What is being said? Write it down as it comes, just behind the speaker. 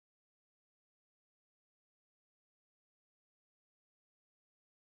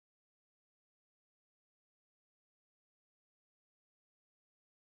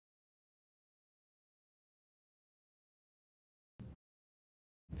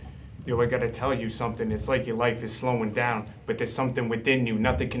Yo, I gotta tell you something. It's like your life is slowing down, but there's something within you.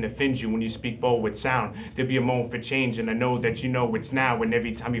 Nothing can offend you when you speak bold with sound. There'll be a moment for change, and I know that you know it's now. And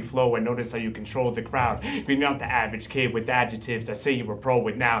every time you flow, I notice how you control the crowd. You're not the average kid with adjectives. I say you're a pro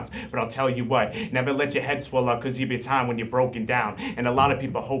with nouns, but I'll tell you what. Never let your head swell up, cause you'll be a time when you're broken down. And a lot of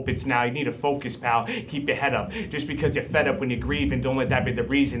people hope it's now. You need to focus, pal. Keep your head up. Just because you're fed up when you grieve, and don't let that be the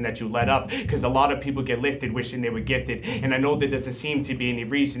reason that you let up. Cause a lot of people get lifted wishing they were gifted. And I know there doesn't seem to be any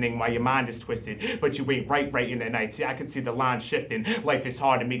reasoning why your mind is twisted, but you ain't right in the night. See, I can see the line shifting. Life is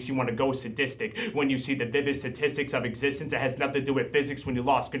hard, it makes you want to go sadistic. When you see the vivid statistics of existence, it has nothing to do with physics. When you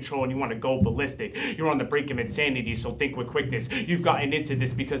lost control and you want to go ballistic, you're on the brink of insanity, so think with quickness. You've gotten into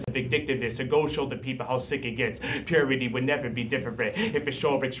this because of addictiveness, so go show the people how sick it gets. Purity would never be different if it's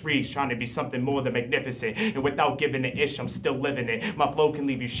sure reach trying to be something more than magnificent. And without giving an ish, I'm still living it. My flow can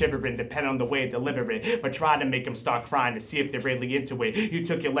leave you shivering, depending on the way I deliver it, but try to make them start crying to see if they're really into it. You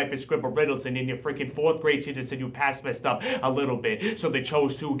took your life and scribbled riddles, and in your freaking 4th grade teacher said you passed messed up a little bit, so they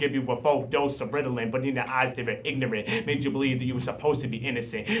chose to give you a full dose of Ritalin, but in their eyes they were ignorant, made you believe that you were supposed to be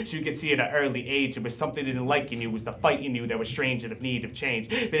innocent, so you could see at an early age it was something they didn't like in you, it was the fight in you that was strange and of need of change,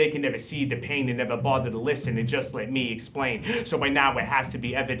 but they can never see the pain and never bother to listen and just let me explain. So by now it has to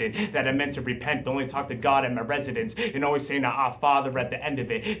be evident that I meant to repent, only talk to God at my residence, and always saying our Father at the end of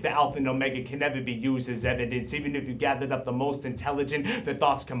it. The Alpha and Omega can never be used as evidence, even if you gathered up the most intelligent, the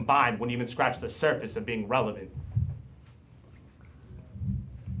thoughts combined won't even scratch the surface of being relevant.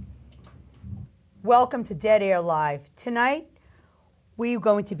 Welcome to Dead Air Live. Tonight, we're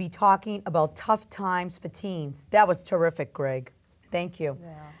going to be talking about tough times for teens. That was terrific, Greg. Thank you.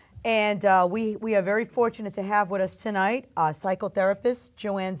 Yeah. And we are very fortunate to have with us tonight psychotherapist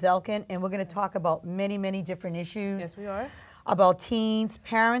Joanne Zelkin, and we're going to talk about many, many different issues. Yes, we are. About teens,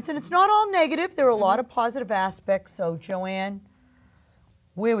 parents, and it's not all negative. There are a lot of positive aspects. So, Joanne,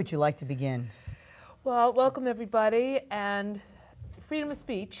 where would you like to begin? Well, welcome everybody, and freedom of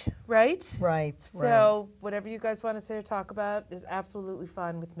speech, right? Right. So whatever you guys want to say or talk about is absolutely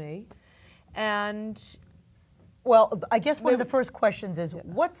fine with me. And well, I guess one of the first questions is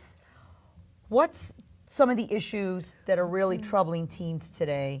what's some of the issues that are really troubling teens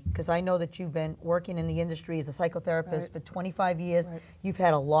today? Because I know that you've been working in the industry as a psychotherapist for 25 years. Right. You've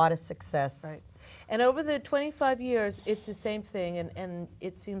had a lot of success. Right. And over the 25 years, it's the same thing, and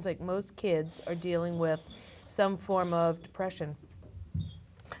it seems like most kids are dealing with some form of depression.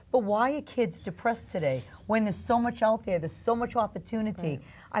 But why are kids depressed today when there's so much out there, there's so much opportunity? Right.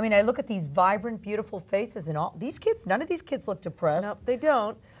 I mean, I look at these vibrant, beautiful faces and all these kids, none of these kids look depressed. No, they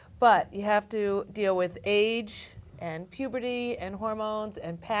don't, but you have to deal with age and puberty and hormones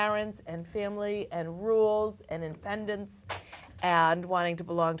and parents and family and rules and independence and wanting to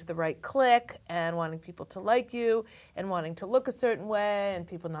belong to the right clique and wanting people to like you and wanting to look a certain way and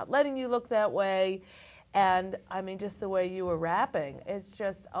people not letting you look that way. And I mean, just the way you were rapping, it's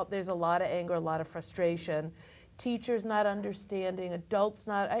just, there's a lot of anger, a lot of frustration. Teachers not understanding, adults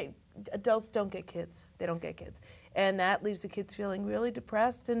don't get kids. They don't get kids. And that leaves the kids feeling really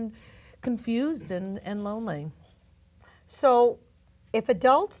depressed and confused and lonely. So if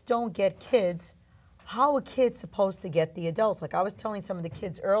adults don't get kids, how are kids supposed to get the adults? Like I was telling some of the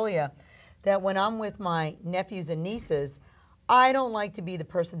kids earlier that when I'm with my nephews and nieces, I don't like to be the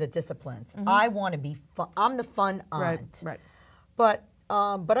person that disciplines. I want to be fun. I'm the fun aunt. Right. But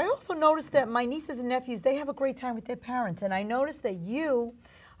I also noticed that my nieces and nephews, they have a great time with their parents. And I noticed that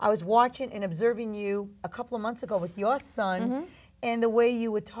I was watching and observing you a couple of months ago with your son and the way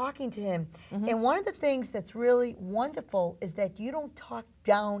you were talking to him. And one of the things that's really wonderful is that you don't talk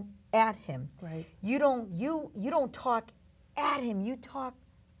down at him. Right. You don't talk at him. You talk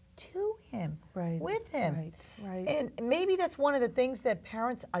to him, with him. Right. And maybe that's one of the things that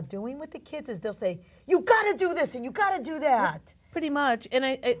parents are doing with the kids is they'll say, you got to do this and you got to do that. Pretty much. And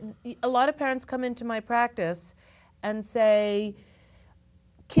a lot of parents come into my practice and say,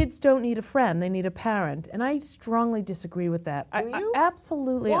 kids don't need a friend, they need a parent. And I strongly disagree with that. Do you?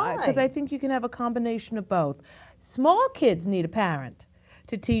 Absolutely. Why? Because I think you can have a combination of both. Small kids need a parent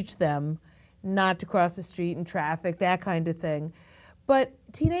to teach them not to cross the street in traffic, that kind of thing. But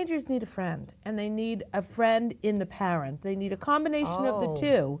teenagers need a friend, and they need a friend in the parent. They need a combination of the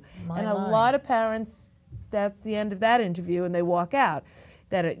two. And a lot of parents, that's the end of that interview, and they walk out.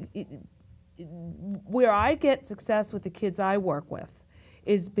 Where I get success with the kids I work with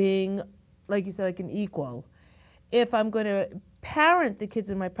is being, like you said, like an equal. If I'm going to parent the kids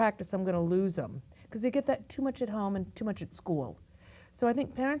in my practice, I'm going to lose them because they get that too much at home and too much at school. So I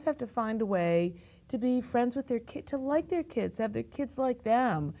think parents have to find a way to be friends with their kids, to like their kids, have their kids like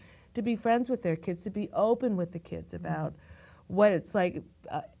them, to be friends with their kids, to be open with the kids about what it's like.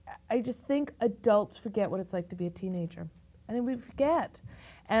 I just think adults forget what it's like to be a teenager. I think we forget.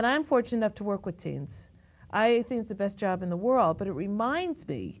 And I'm fortunate enough to work with teens. I think it's the best job in the world, but it reminds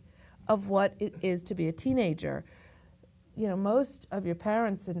me of what it is to be a teenager. You know, most of your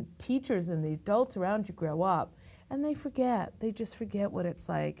parents and teachers and the adults around you grow up, and they forget. They just forget what it's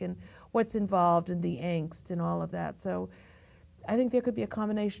like and what's involved in the angst and all of that. So I think there could be a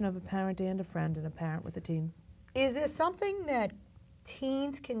combination of a parent and a friend and a parent with a teen. Is there something that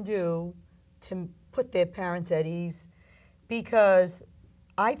teens can do to put their parents at ease? Because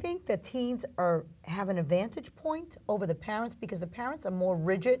I think that teens have an advantage point over the parents because the parents are more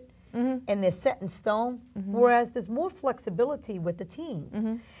rigid and they're set in stone, whereas there's more flexibility with the teens.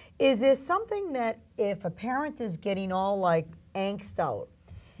 Is there something that if a parent is getting all like angst out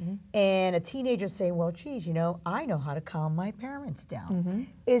and a teenager saying, well, geez, you know, I know how to calm my parents down.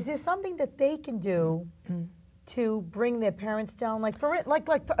 Is there something that they can do to bring their parents down? Like for example,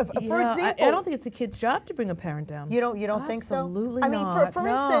 I don't think it's a kid's job to bring a parent down. You don't think so? Absolutely not. I mean, not. for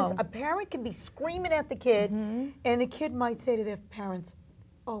instance, a parent can be screaming at the kid, and the kid might say to their parents,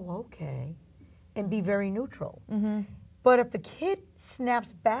 "Oh, okay," and be very neutral. But if the kid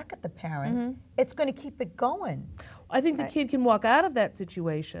snaps back at the parent, it's going to keep it going. I think the kid can walk out of that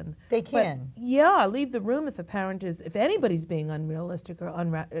situation. They can. But yeah, leave the room if anybody's being unrealistic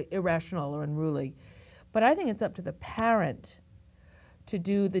or irrational or unruly. But I think it's up to the parent to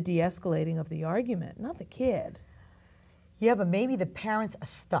do the de-escalating of the argument, not the kid. Yeah, but maybe the parents are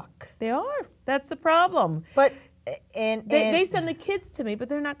stuck. They are. That's the problem. But they send the kids to me, but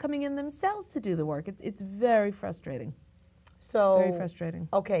they're not coming in themselves to do the work. It's very frustrating. So very frustrating.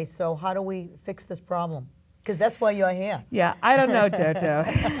 Okay, so how do we fix this problem? Because that's why you're here. Yeah, I don't know, Toto.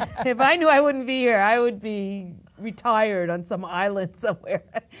 If I knew I wouldn't be here, I would be retired on some island somewhere.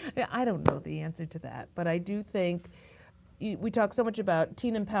 I don't know the answer to that, but I do think we talk so much about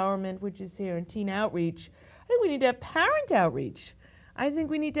teen empowerment, which is here, and teen outreach. I think we need to have parent outreach. I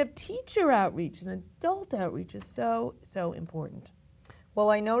think we need to have teacher outreach, and adult outreach is so, so important. Well,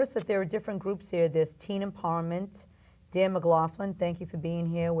 I noticed that there are different groups here. There's teen empowerment. Dan McLaughlin, thank you for being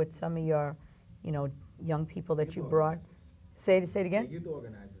here with some of your, young people that you brought. Say it again? The youth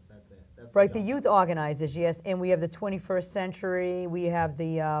organizers, that's it. That's right, the youth organizers, yes. And we have the 21st Century, we have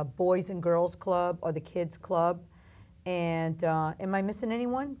the Boys and Girls Club or the Kids Club. And am I missing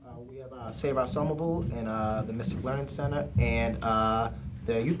anyone? We have Save Our Somerville and the Mystic Learning Center and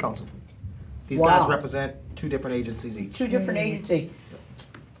the Youth Council. These guys represent two different agencies each. Two different agencies.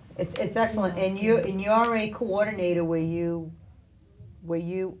 It's excellent. And you're a coordinator where you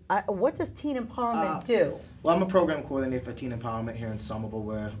what does Teen Empowerment do? Well, I'm a program coordinator for Teen Empowerment here in Somerville.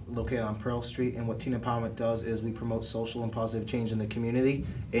 We're located on Pearl Street, and what Teen Empowerment does is we promote social and positive change in the community,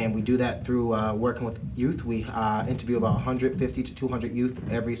 and we do that through working with youth. We interview about 150 to 200 youth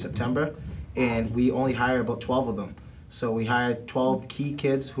every September, and we only hire about 12 of them. So we hire 12 key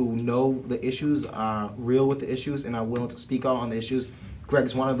kids who know the issues, are real with the issues, and are willing to speak out on the issues.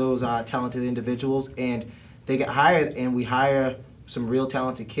 Greg's one of those talented individuals, and they get hired, and we hire some real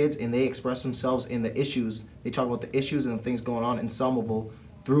talented kids, and they express themselves in the issues. They talk about the issues and the things going on in Somerville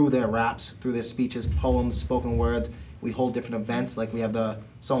through their raps, through their speeches, poems, spoken words. We hold different events, like we have the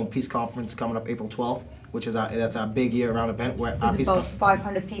Somerville Peace Conference coming up April 12th, which is that's our big year-round event. Where our Is it about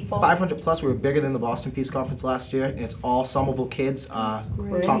 500 people? 500 plus. We were bigger than the Boston Peace Conference last year, and it's all Somerville kids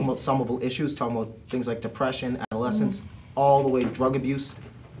talking about Somerville issues, talking about things like depression, adolescence, all the way to drug abuse,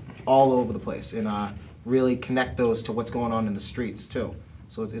 all over the place, and really connect those to what's going on in the streets too.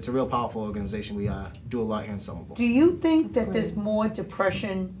 So it's a real powerful organization. We do a lot here in Somerville. Do you think that there's more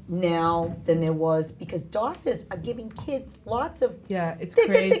depression now than there was? Because doctors are giving kids lots of... Yeah, it's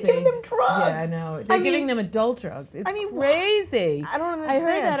crazy. They're giving them drugs. Yeah, I know. They're giving them adult drugs. It's crazy. I don't understand.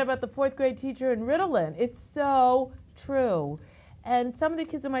 I heard that about the 4th grade teacher in Ritalin. It's so true. And some of the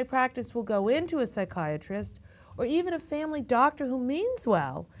kids in my practice will go into a psychiatrist or even a family doctor who means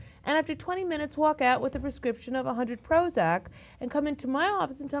well, and after 20 minutes walk out with a prescription of 100 Prozac and come into my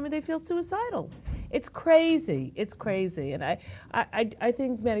office and tell me they feel suicidal. It's crazy. It's crazy. And I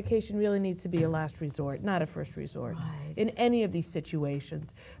think medication really needs to be a last resort, not a first resort, in any of these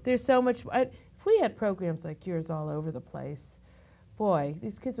situations. There's so much. If we had programs like yours all over the place, boy,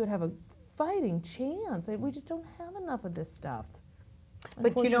 these kids would have a fighting chance. We just don't have enough of this stuff.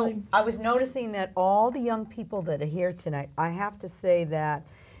 But you know, I was noticing that all the young people that are here tonight, I have to say that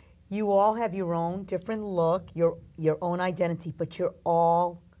you all have your own different look, your own identity, but you're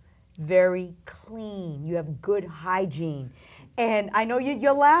all very clean. You have good hygiene. And I know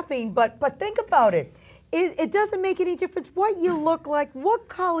you're laughing, but think about it. It doesn't make any difference what you look like, what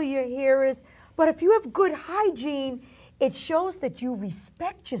color your hair is, but if you have good hygiene, it shows that you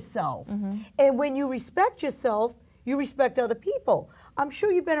respect yourself. And when you respect yourself, you respect other people. I'm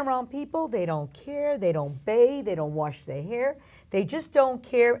sure you've been around people, they don't care, they don't bathe, they don't wash their hair. They just don't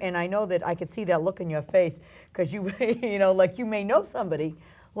care, and I know that I could see that look in your face because you, you know, like you may know somebody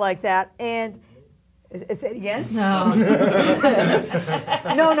like that. And is it again? No.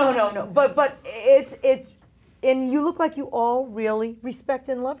 No. But it's, and you look like you all really respect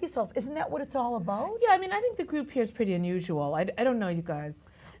and love yourself. Isn't that what it's all about? Yeah, I mean, I think the group here is pretty unusual. I don't know you guys.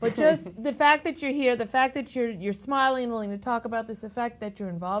 But just the fact that you're here, the fact that you're smiling and willing to talk about this, the fact that you're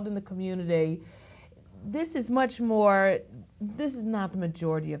involved in the community, this is much more, this is not the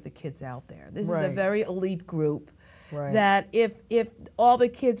majority of the kids out there. This is a very elite group that if all the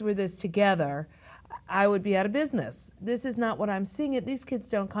kids were this together, I would be out of business. This is not what I'm seeing. These kids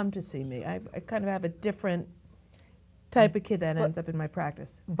don't come to see me. I kind of have a different type of kid that ends up in my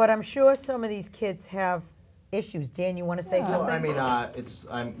practice. But I'm sure some of these kids have issues. Dan, you want to say something? Well,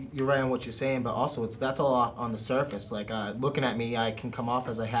 I mean, you're right on what you're saying, but also that's all on the surface. Like looking at me, I can come off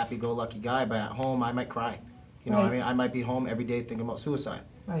as a happy-go-lucky guy, but at home I might cry. You know, I mean, I might be home every day thinking about suicide.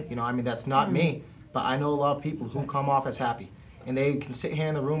 You know, I mean, that's not me, but I know a lot of people who come off as happy, and they can sit here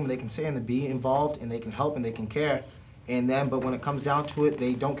in the room, and they can sit and be involved, and they can help, and they can care, and then, but when it comes down to it,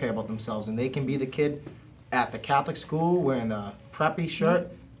 they don't care about themselves, and they can be the kid at the Catholic school wearing the preppy shirt,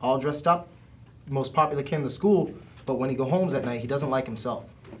 all dressed up, most popular kid in the school, but when he goes home at night, he doesn't like himself,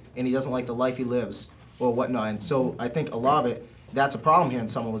 and he doesn't like the life he lives, or whatnot. And so I think a lot of it, that's a problem here in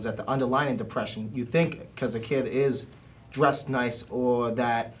Somerville, is that the underlying depression, you think because a kid is dressed nice, or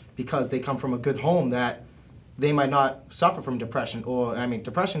that because they come from a good home, that they might not suffer from depression, or, I mean,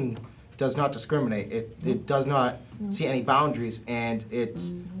 depression does not discriminate. It does not see any boundaries, and it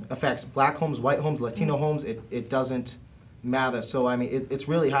affects black homes, white homes, Latino homes. It doesn't matter. So, I mean, it's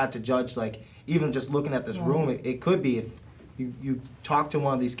really hard to judge, like, even just looking at this room, it could be if you talk to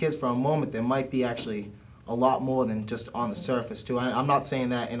one of these kids for a moment, there might be actually a lot more than just on the surface, too. I'm not saying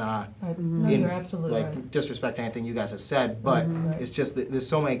that in you're absolutely like, disrespect to anything you guys have said, but it's just that there's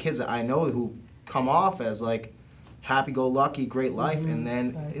so many kids that I know who come off as, like, happy-go-lucky, great life, and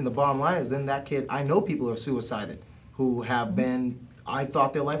then in the bottom line is then that kid, I know people who are suicided, who have been, I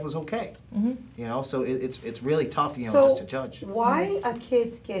thought their life was okay, you know, so it's really tough, you know, just to judge. Why are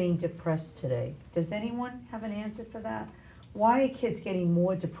kids getting depressed today? Does anyone have an answer for that? Why are kids getting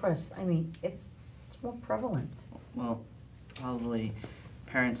more depressed? I mean, it's more prevalent. Well, probably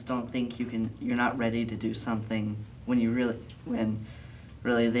parents don't think you're not ready to do something when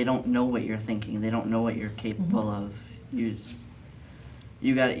really they don't know what you're thinking. They don't know what you're capable of. You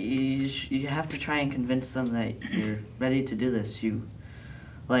have to try and convince them that you're ready to do this.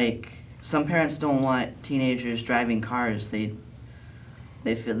 Like, some parents don't want teenagers driving cars. They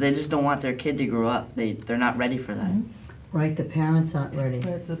just don't want their kid to grow up. They're not ready for that. Right, the parents aren't ready.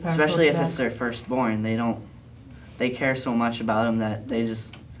 Right, so the parents Especially look if back. it's their firstborn. They care so much about them that they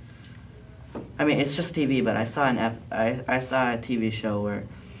just, I mean, it's just TV, but I saw I saw a TV show where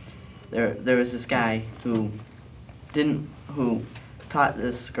there was this guy who taught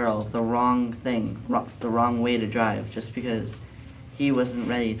this girl the wrong thing, the wrong way to drive, just because he wasn't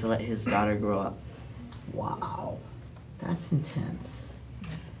ready to let his daughter grow up. Wow, that's intense.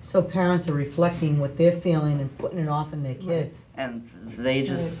 So parents are reflecting what they're feeling and putting it off on their kids. And they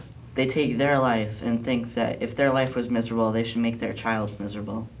take their life and think that if their life was miserable, they should make their child's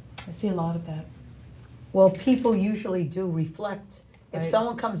miserable. I see a lot of that. Well, people usually do reflect. If Right.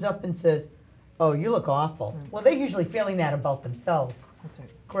 someone comes up and says, oh, you look awful, well, they're usually feeling that about themselves. That's right.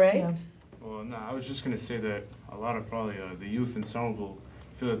 Greg? Yeah. Well, no, I was just going to say that a lot of probably the youth in Somerville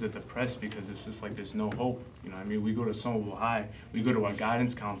feel that they're depressed because it's just like there's no hope. You know what I mean? We go to Somerville High, we go to our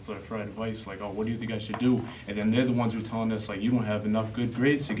guidance counselor for advice, like, oh, what do you think I should do? And then they're the ones who are telling us, like, you don't have enough good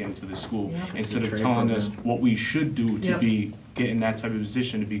grades to get into the school, instead of telling us what we should do to be getting that type of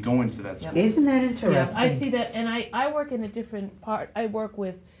position, to be going to that school. Isn't that Yeah, interesting? I see that, and I work in a different part. I work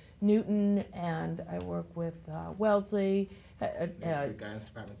with Newton, and I work with Wellesley. Guidance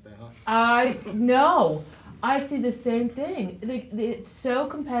departments there, huh? No, I see the same thing. It's so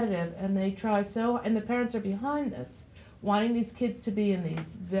competitive, and they try so, and the parents are behind this, wanting these kids to be in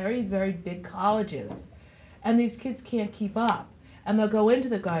these very, very big colleges, and these kids can't keep up. And they'll go into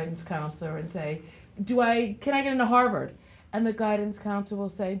the guidance counselor and say, can I get into Harvard? And the guidance counselor will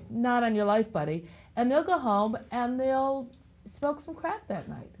say, not on your life, buddy. And they'll go home and they'll smoke some crack that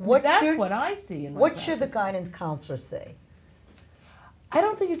night. That's what I see in my What should the practice. guidance counselor say? I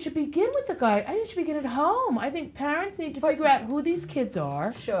don't think it should begin with the guide. I think it should begin at home. I think parents need to figure out who these kids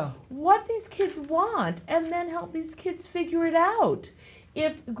are, Sure. what these kids want, and then help these kids figure it out.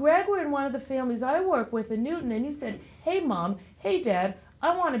 If Greg were in one of the families I work with in Newton and he said, hey mom, hey dad,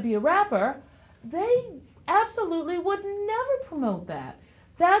 I want to be a rapper, they absolutely would never promote that.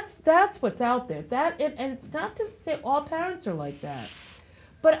 That's what's out there. And it's not to say all parents are like that.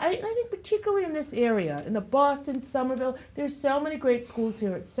 But I think particularly in this area, in the Boston, Somerville, there's so many great schools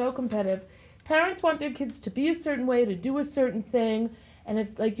here. It's so competitive. Parents want their kids to be a certain way, to do a certain thing. And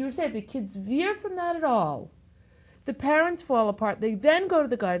if, like you were saying, if the kids veer from that at all, the parents fall apart. They then go to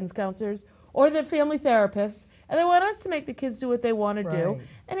the guidance counselors or the family therapists, and they want us to make the kids do what they want to do.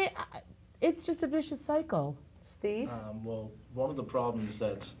 And it's just a vicious cycle. Steve? Well, one of the problems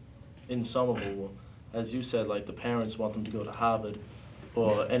that's in Somerville, as you said, like the parents want them to go to Harvard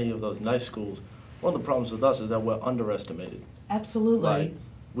or any of those nice schools. One of the problems with us is that we're underestimated. Absolutely. Like,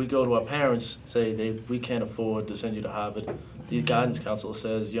 we go to our parents, say we can't afford to send you to Harvard. The guidance counselor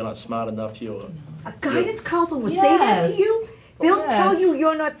says you're not smart enough. A guidance counselor will say that to you? They'll tell you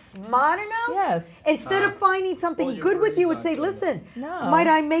you're not smart enough? Yes. Instead of finding something good with you and say, listen, might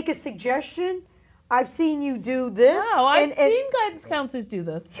I make a suggestion? I've seen you do this. No, I've seen guidance counselors do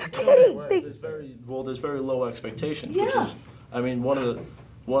this. You're kidding. There's very low expectations, which is, I mean,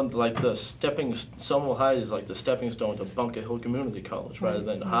 Somerville High is like the stepping stone to Bunker Hill Community College rather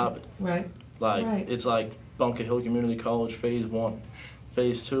than Harvard. Right. It's like Bunker Hill Community College Phase 1.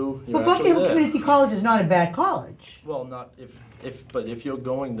 Phase 2, But Bunker Hill Community College is not a bad college. Well, not but if you're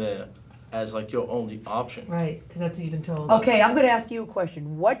going there as like your only option. Right, because that's what you've been told. Okay, I'm going to ask you a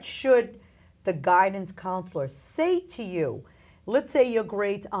question. What should the guidance counselor say to you? Let's say your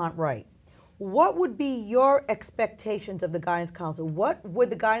grades aren't right. What would be your expectations of the guidance counselor? What would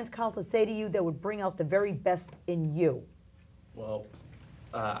the guidance counselor say to you that would bring out the very best in you? Well,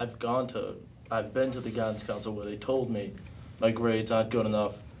 I've been to the guidance counselor where they told me my grades aren't good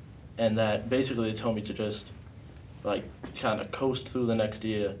enough, and that basically they told me to just like kind of coast through the next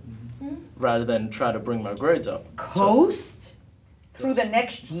year rather than try to bring my grades up. Coast? Through the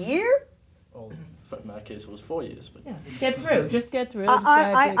next year? Well, in my case, it was 4 years. But yeah, get through. Just get through.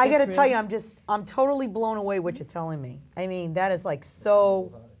 I got to tell you, I'm totally blown away what you're telling me. I mean, that is like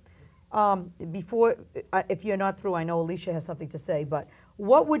so. If you're not through, I know Alicia has something to say, but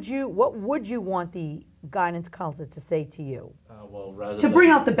what would you want the guidance counselor to say to you? Well, rather to bring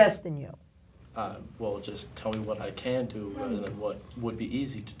out the best in you. Well, just tell me what I can do rather than what would be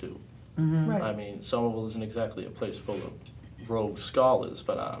easy to do. Right. I mean, Somerville isn't exactly a place full of rogue scholars,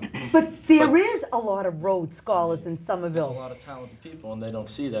 but there is a lot of rogue scholars in Somerville. There's a lot of talented people, and they don't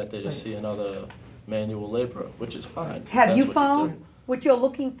see that. They just see another manual laborer, which is fine. Have you found what you're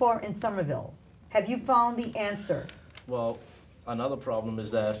looking for in Somerville? Have you found the answer? Well, another problem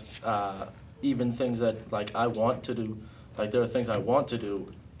is that even things that like I want to do, like there are things I want to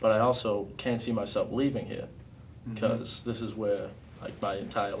do, but I also can't see myself leaving here because this is where like my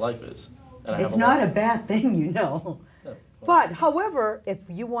entire life is. And it's not a bad thing, you know. Yeah, but however, if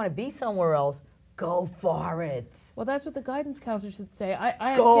you want to be somewhere else, go for it. Well, that's what the guidance counselor should say.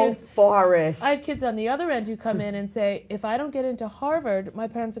 I have kids. Go for it. I have kids on the other end who come in and say, if I don't get into Harvard, my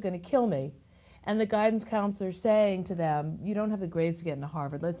parents are going to kill me. And the guidance counselor saying to them, you don't have the grades to get into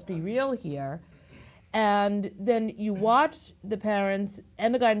Harvard. Let's be real here. And then you watch the parents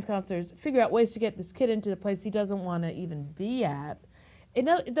and the guidance counselors figure out ways to get this kid into the place he doesn't want to even be at.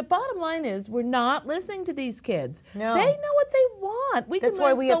 The bottom line is we're not listening to these kids. No. They know what they want. We That's can why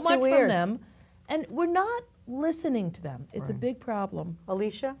learn we so have 2 much ears. from them. And we're not listening to them. It's a big problem.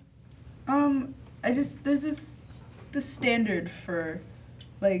 Alicia? There's this standard for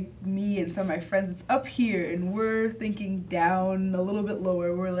like me and some of my friends. It's up here and we're thinking down a little bit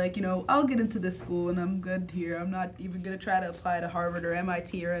lower. We're like, I'll get into this school and I'm good here. I'm not even gonna try to apply to Harvard or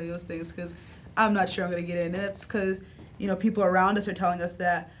MIT or any of those things because I'm not sure I'm gonna get in. And that's because, people around us are telling us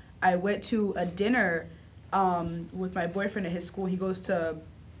that. I went to a dinner with my boyfriend at his school. He goes to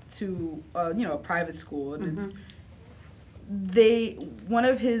a private school, and one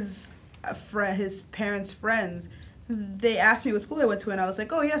of his parents' friends, they asked me what school I went to, and I was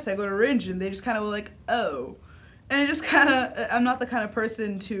like, oh yes, I go to Ridge, and they just kind of were like, oh. And it just kind of, I'm not the kind of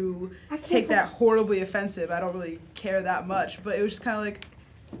person to take that horribly offensive. I don't really care that much, but it was just kind of like,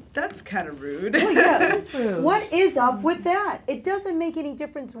 that's kind of rude. Oh, yeah, that is rude. What is up with that? It doesn't make any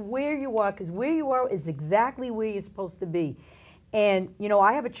difference where you are, because where you are is exactly where you're supposed to be. And,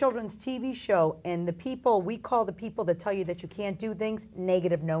 I have a children's TV show, and we call the people that tell you that you can't do things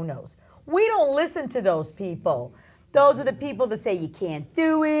negative no-nos. We don't listen to those people. Those are the people that say you can't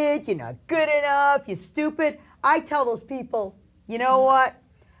do it, you're not good enough, you're stupid. I tell those people, you know what?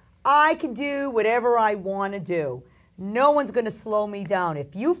 I can do whatever I want to do. No one's going to slow me down.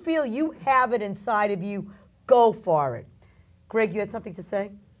 If you feel you have it inside of you, go for it. Greg, you had something to say?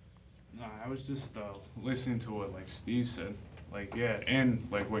 No, I was just listening to what like Steve said. Like yeah, and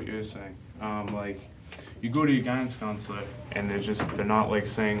like what you're saying. Like you go to your guidance counselor and they're not like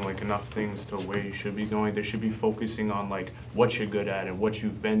saying like enough things to where you should be going. They should be focusing on like what you're good at and what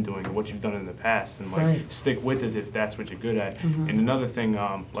you've been doing and what you've done in the past and like Right. stick with it if that's what you're good at. And another thing,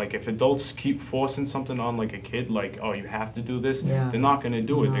 like if adults keep forcing something on like a kid, like oh you have to do this, Yeah. they're not gonna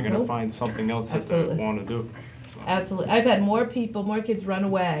do it. They're gonna Nope. find something else that Absolutely. they want to do. So. Absolutely. I've had more kids run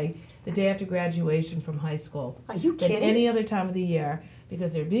away the day after graduation from high school Are you than kidding? any other time of the year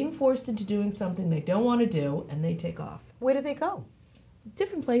because they're being forced into doing something they don't want to do and they take off. Where did they go?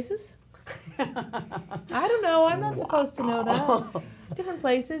 Different places. I don't know. I'm not supposed to know that. Different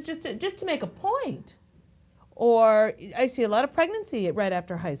places, just to make a point. Or I see a lot of pregnancy right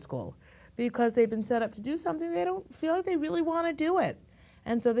after high school because they've been set up to do something they don't feel like they really want to do it.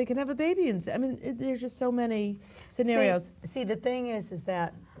 And so they can have a baby instead. I mean, there's just so many scenarios. See, the thing is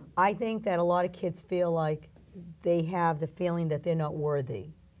that I think that a lot of kids feel like they have the feeling that they're not worthy.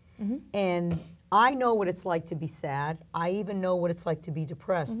 And I know what it's like to be sad. I even know what it's like to be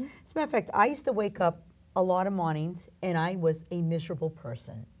depressed. As a matter of fact, I used to wake up a lot of mornings and I was a miserable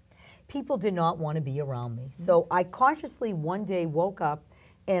person. People did not want to be around me. So I consciously one day woke up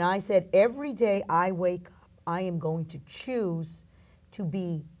and I said, every day I wake up, I am going to choose to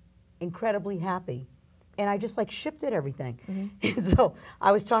be incredibly happy. And I just like shifted everything. And so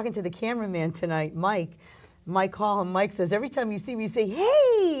I was talking to the cameraman tonight, Mike. Mike Hall, and Mike says, every time you see me, you say,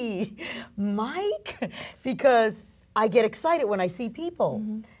 hey, Mike, because I get excited when I see people.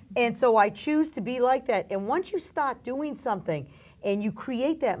 And so I choose to be like that. And once you start doing something and you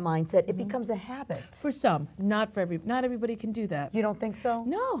create that mindset, it becomes a habit. For some, not everybody can do that. You don't think so?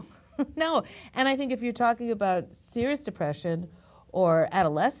 No, no. And I think if you're talking about serious depression or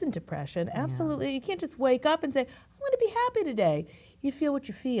adolescent depression, absolutely, you can't just wake up and say, I'm going to be happy today. You feel what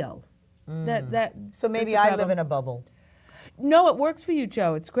you feel. So maybe I live in a bubble. No, it works for you,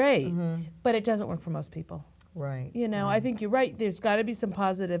 Joe. It's great. But it doesn't work for most people. Right. You know, I think you're right. There's got to be some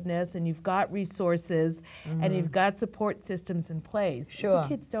positiveness, and you've got resources, and you've got support systems in place. Sure. The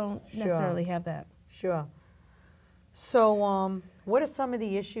kids don't necessarily have that. Sure. So what are some of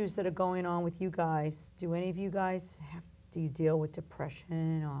the issues that are going on with you guys? Do any of you guys do you deal with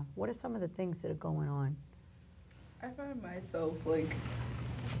depression, or what are some of the things that are going on? I find myself like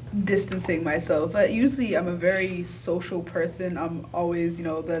distancing myself. But usually I'm a very social person. I'm always,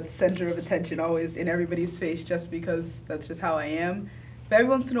 the center of attention, always in everybody's face just because that's just how I am. But every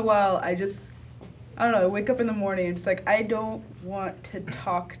once in a while, I don't know, I wake up in the morning and just like, I don't want to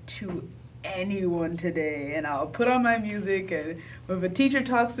talk to anyone today. And I'll put on my music, and if a teacher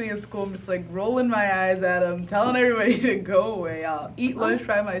talks to me in school, I'm just like rolling my eyes at them, telling everybody to go away. I'll eat lunch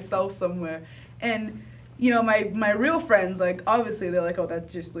by myself somewhere. And my real friends, like, obviously they're like, oh,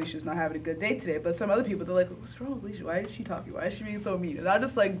 that's just Leisha's not having a good day today. But some other people, they're like, what's wrong with Leisha? Why is she talking? Why is she being so mean? And I'll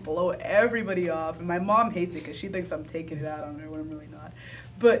just, like, blow everybody off. And my mom hates it because she thinks I'm taking it out on her when I'm really not.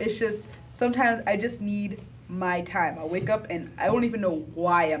 But it's just, sometimes I just need my time. I'll wake up and I don't even know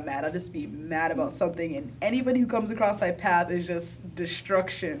why I'm mad. I'll just be mad about something. And anybody who comes across my path is just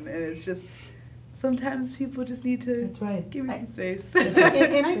destruction. And it's just, sometimes people just need to give me some space. And I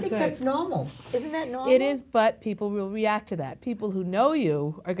think right. that's normal. Isn't that normal? It is, but people will react to that. People who know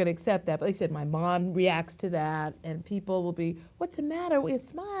you are going to accept that. But like I said, my mom reacts to that, and people will be, what's the matter?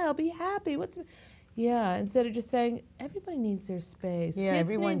 Smile, be happy. Yeah, instead of just saying, everybody needs their space. Yeah, Kids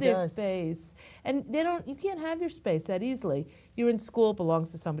everyone need their does. space. And you can't have your space that easily. You're in school,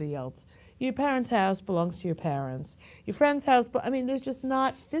 belongs to somebody else. Your parents' house belongs to your parents. Your friend's house, there's just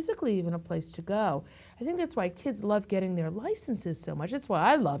not physically even a place to go. I think that's why kids love getting their licenses so much. That's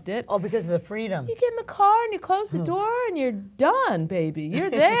why I loved it. Oh, because of the freedom. You get in the car and you close the door and you're done, baby.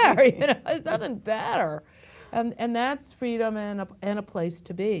 You're there. There's nothing better. And that's freedom and a place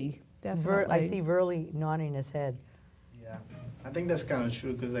to be. Definitely. I see Verley nodding his head. Yeah, I think that's kind of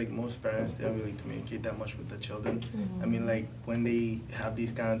true because like most parents, they don't really communicate that much with the children. Mm-hmm. I mean, like when they have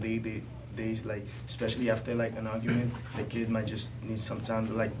these kind of days, like especially after like an argument, the kid might just need some time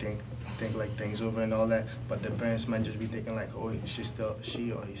to like think like things over and all that. But the parents might just be thinking like, oh,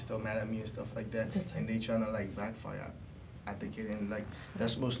 she or he's still mad at me and stuff like that, and they trying to like backfire at the kid, and like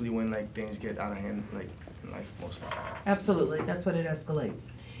that's mostly when like things get out of hand, like in life mostly. Absolutely. That's when it escalates.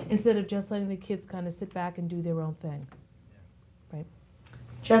 Instead of just letting the kids kind of sit back and do their own thing. Right?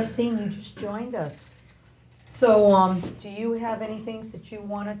 Judson, you just joined us. So, do you have any things that you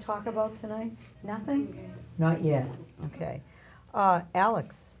want to talk about tonight? Nothing? Not yet. Okay.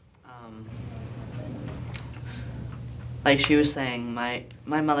 Alex. Like she was saying, my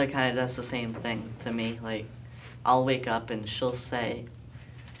mother kind of does the same thing to me. Like, I'll wake up and she'll think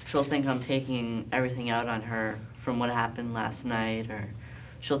I'm taking everything out on her from what happened last night, or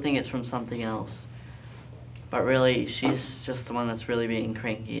she'll think it's from something else. But really, she's just the one that's really being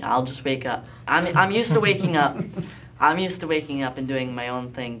cranky. I'll just wake up. I'm used to waking up. I'm used to waking up and doing my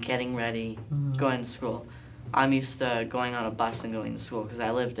own thing, getting ready, going to school. I'm used to going on a bus and going to school because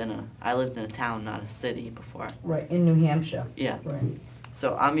I lived in a town, not a city before. Right, in New Hampshire. Yeah. Right.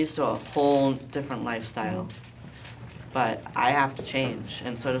 So I'm used to a whole different lifestyle. But I have to change,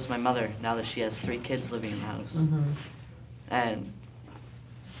 and so does my mother, now that she has 3 kids living in the house. And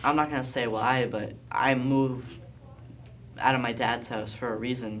I'm not going to say why, but I moved out of my dad's house for a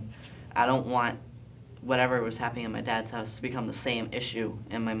reason. I don't want whatever was happening in my dad's house to become the same issue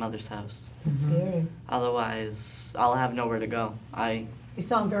in my mother's house. It's scary. Otherwise, I'll have nowhere to go. You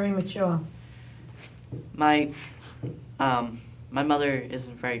sound very mature. My mother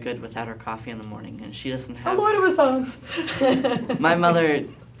isn't very good without her coffee in the morning, and she doesn't have... Hello to his aunt. My mother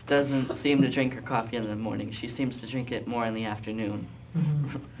doesn't seem to drink her coffee in the morning. She seems to drink it more in the afternoon.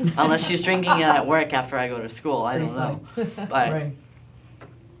 Unless she's drinking it at work after I go to school, I don't know. But Right.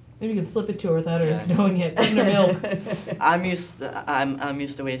 Maybe you can slip it to her without her knowing it in her milk. I'm used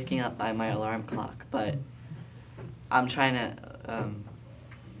to waking up by my alarm clock, but I'm trying to,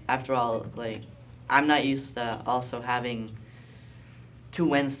 after all, like, I'm not used to also having 2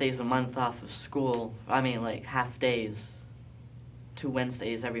 Wednesdays a month off of school. I mean, like, half days, 2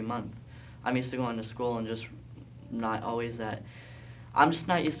 Wednesdays every month. I'm used to going to school and just not always that. I'm just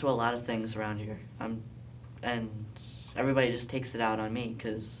not used to a lot of things around here. And everybody just takes it out on me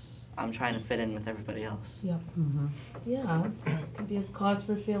because I'm trying to fit in with everybody else. Yep. Yeah, it can be a cause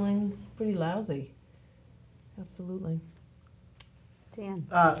for feeling pretty lousy. Absolutely. Dan.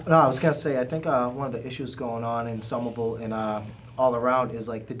 No, I was gonna say, I think one of the issues going on in Somerville and all around is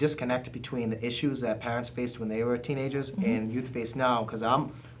like the disconnect between the issues that parents faced when they were teenagers and youth face now. Because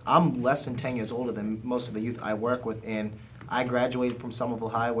I'm less than 10 years older than most of the youth I work with, and I graduated from Somerville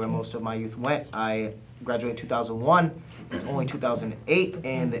High, where most of my youth went. I graduated in 2001. It's only 2008,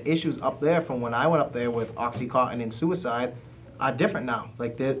 and the issues up there from when I went up there with OxyContin and suicide are different now.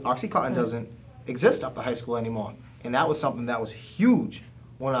 Like, the OxyContin doesn't exist up at high school anymore. And that was something that was huge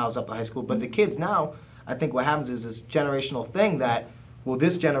when I was up at high school. But the kids now, I think what happens is this generational thing that, well,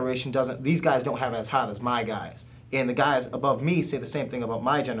 this generation doesn't, these guys don't have it as hard as my guys. And the guys above me say the same thing about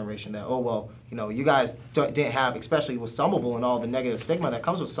my generation, that, oh, well, you know, you guys didn't have, especially with Somerville and all the negative stigma that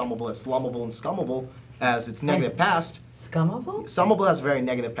comes with Somerville, as Slummable and Scummable, as its negative past. Scummable? Somerville has a very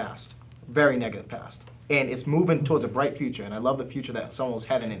negative past. Very negative past. And it's moving towards a bright future, and I love the future that Somerville's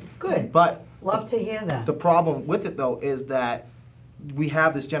heading in. Good. But Love to hear that. the problem with it, though, is that we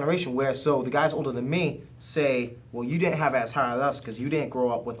have this generation where, so the guys older than me say, well, you didn't have it as hard as us because you didn't grow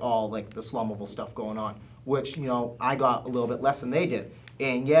up with all, like, the Slummable stuff going on, which, you know, I got a little bit less than they did.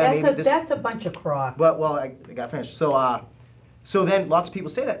 And yeah, That's a bunch of crock. But, well, I got finished. So then lots of people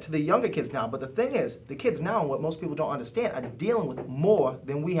say that to the younger kids now. But the thing is, the kids now, what most people don't understand, are dealing with more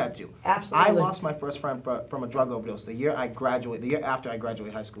than we had to. Absolutely. I lost my first friend from a drug overdose the year after I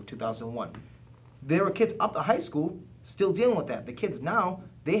graduated high school, 2001. There were kids up at high school still dealing with that. The kids now,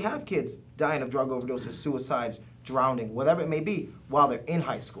 they have kids dying of drug overdoses, suicides, drowning, whatever it may be, while they're in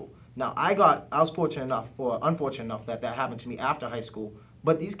high school. Now, I was fortunate enough, or unfortunate enough, that happened to me after high school.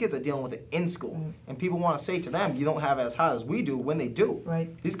 But these kids are dealing with it in school. And people want to say to them, you don't have it as hard as we do, when they do.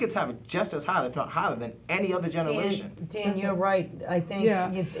 Right. These kids have it just as hard, if not harder, than any other generation. Dan, you're right. I think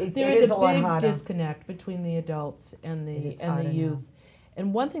it there is is a lot big harder. disconnect between the adults and It is the harder now. youth.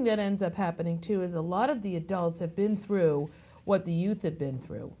 And one thing that ends up happening too is a lot of the adults have been through what the youth have been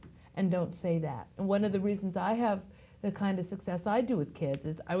through, and don't say that. And one of the reasons I have the kind of success I do with kids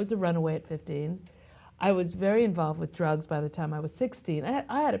is I was a runaway at 15. I was very involved with drugs by the time I was 16.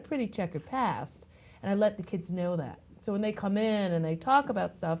 I had a pretty checkered past, and I let the kids know that. So when they come in and they talk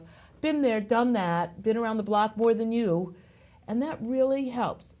about stuff, been there, done that, been around the block more than you, and that really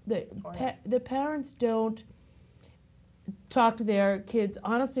helps. The parents don't talk to their kids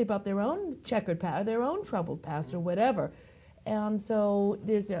honestly about their own checkered past, their own troubled past, or whatever. And so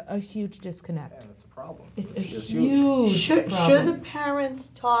there's a huge disconnect. And it's a problem. It's a huge. huge Should problem. the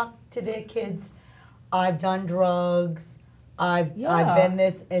parents talk to their kids, I've done drugs, I've been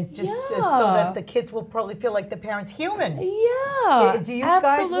this, and just so that the kids will probably feel like the parent's human? Yeah, Do you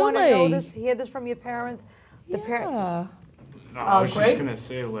guys want to absolutely. hear this from your parents? The Yeah. No, I was Greg? just gonna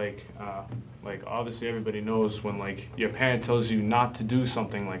say, like obviously everybody knows when like your parent tells you not to do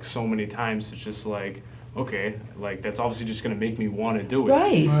something like so many times, it's just like, okay, like that's obviously just gonna make me want to do it.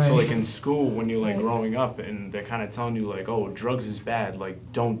 Right. So like in school when you're like Right. growing up and they're kind of telling you like, oh, drugs is bad, like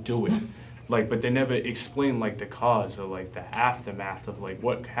don't do it. like, but they never explain like the cause or like the aftermath of like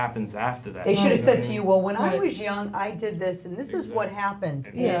what happens after that. They should have said to you, well, when I Right. was young, I did this, and this is what happened.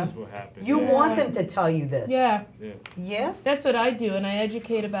 And Yeah. this is what happened. You yeah. want them to tell you this. Yeah. Yeah. Yes? That's what I do, and I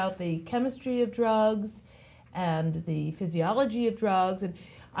educate about the chemistry of drugs and the physiology of drugs. And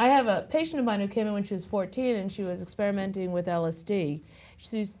I have a patient of mine who came in when she was 14, and she was experimenting with LSD.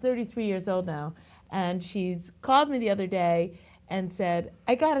 She's 33 years old now, and she's called me the other day and said,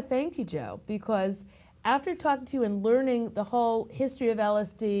 I gotta thank you, Joe, because after talking to you and learning the whole history of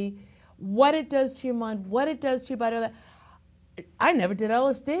LSD, what it does to your mind, what it does to your body, all that, I never did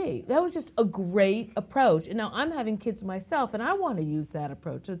LSD. That was just a great approach. And now I'm having kids myself, and I want to use that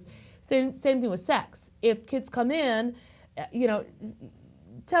approach. It's the same thing with sex. If kids come in, you know,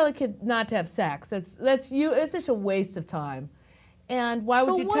 tell a kid not to have sex. That's you. It's just a waste of time. And why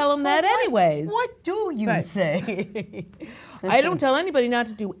would you tell them that anyways? What do you Right. say? I don't tell anybody not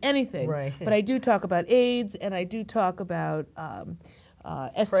to do anything. Right. But I do talk about AIDS, and I do talk about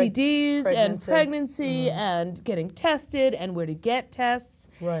STDs and pregnancy and getting tested and where to get tests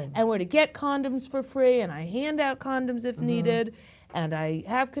Right. and where to get condoms for free. And I hand out condoms if needed. And I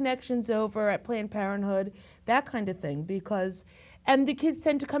have connections over at Planned Parenthood, that kind of thing. And the kids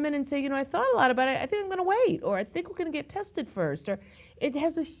tend to come in and say, you know, I thought a lot about it. I think I'm going to wait, or I think we're going to get tested first. Or it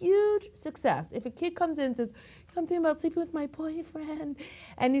has a huge success. If a kid comes in and says, I'm thinking about sleeping with my boyfriend,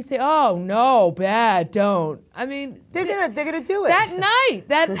 and you say, oh no, bad, don't. I mean, They're gonna do it. that night,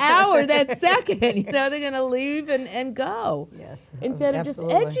 that hour, that second, you know, they're going to leave and go. Yes. Instead of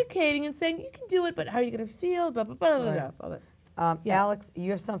absolutely. just educating and saying, you can do it, but how are you going to feel? Blah, blah, blah, blah, blah, blah. Yeah. Alex, you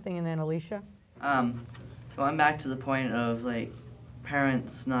have something, and then Alicia? Going back to the point of like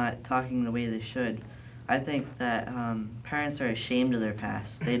parents not talking the way they should, I think that parents are ashamed of their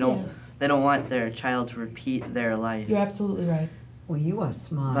past. They don't. Yes. They don't want their child to repeat their life. You're absolutely right. Well, you are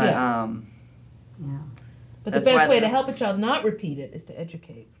smart. But yeah. But the That's best why way to that's- help a child not repeat it is to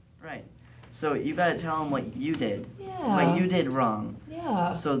educate. right. So you got to tell them what you did. Yeah. What you did wrong.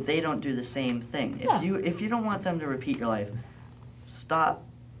 Yeah. So they don't do the same thing. Yeah. If you don't want them to repeat your life, stop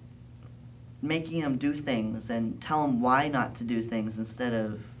making them do things and tell them why not to do things instead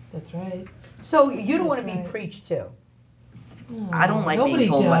of. That's right. So you don't want to That's be right. preached to? I don't like Nobody being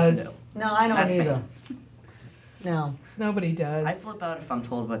told what to does. do. No, I don't That's me. either. No. Nobody does. I flip out if I'm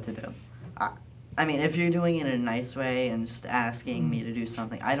told what to do. I mean, if you're doing it in a nice way and just asking me to do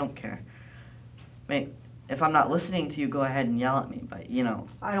something, I don't care. I mean, if I'm not listening to you, go ahead and yell at me. But you know,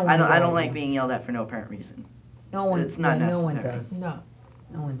 I don't. I wanna don't go like there. being yelled at for no apparent reason. No one. It's not No one necessary. does. No.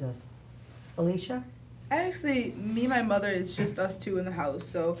 No one does. Alicia? Actually, me and my mother, it's just us two in the house,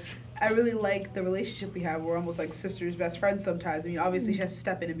 so I really like the relationship we have. We're almost like sisters, best friends sometimes. I mean, obviously she has to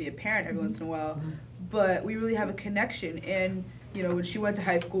step in and be a parent every once in a while, but we really have a connection. And, you know, when she went to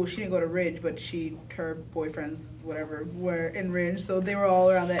high school, she didn't go to Ridge, but her boyfriends, whatever, were in Ridge, so they were all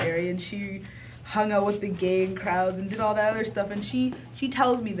around that area, and she hung out with the gang crowds and did all that other stuff, and she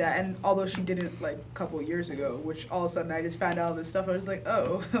tells me that. And although she didn't like a couple of years ago, which all of a sudden I just found out all this stuff, I was like,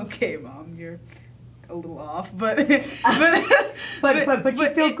 oh, okay, Mom, you're a little off, but you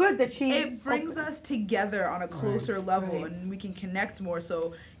feel good that she. it brings us together on a closer level, and we can connect more.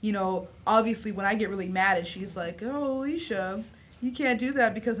 So, you know, obviously when I get really mad and she's like, oh, Alicia, you can't do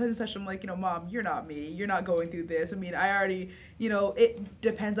that because such and such, I'm like, you know, Mom, you're not me. You're not going through this. I mean, I already, you know, it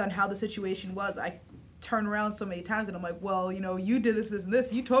depends on how the situation was. I turn around so many times and I'm like, well, you know, you did this, this, and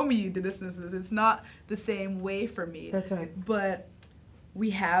this. You told me you did this, this, and this. It's not the same way for me. That's right. But we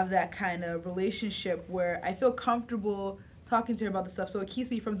have that kind of relationship where I feel comfortable talking to her about this stuff, so it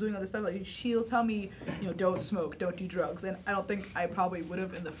keeps me from doing all this stuff. Like, she'll tell me, you know, don't smoke, don't do drugs, and I don't think I probably would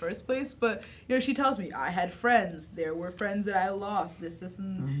have in the first place, but, you know, she tells me, I had friends, there were friends that I lost, this,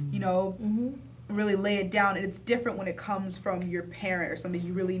 and, you know, really lay it down. And it's different when it comes from your parent or somebody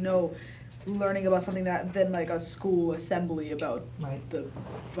you really know, learning about something than like a school assembly about the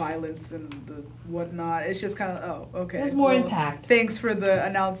violence and the whatnot. It's just kind of, oh, okay. It has more impact. Thanks for the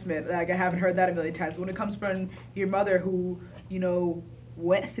announcement. Like, I haven't heard that a million times. But when it comes from your mother who, you know,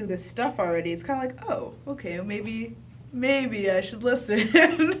 went through this stuff already, it's kind of like, oh, okay, maybe I should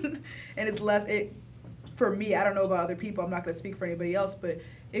listen. And it's less, for me, I don't know about other people, I'm not going to speak for anybody else, but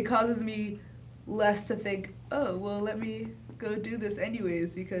it causes me less to think, oh, well, let me go do this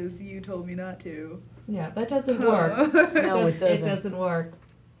anyways because you told me not to. Yeah, that doesn't work. No, it doesn't. It doesn't work.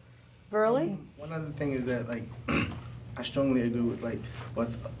 Burley? One other thing is that, like, I strongly agree with, like, what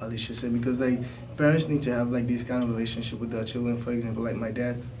Alicia said, because, like, parents need to have, like, this kind of relationship with their children. For example, like, my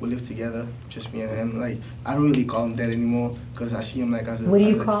dad, we live together, just me and him. Like, I don't really call him dad anymore because I see him, like, as a... What do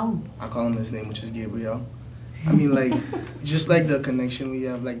you call him? I call him his name, which is Gabriel. I mean, like, just like the connection we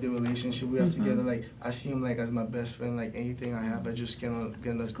have, like the relationship we have together. Like, I see him like as my best friend. Like anything I have, I just can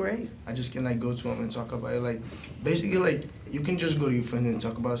That's great. I just can like go to him and talk about it. Like, basically, like you can just go to your friend and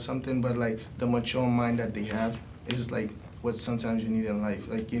talk about something, but like the mature mind that they have is just like what sometimes you need in life.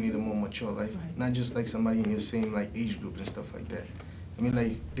 Like you need a more mature life, not just like somebody in your same like age group and stuff like that. I mean,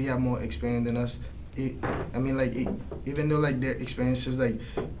 like they have more experience than us. Even though like their experiences like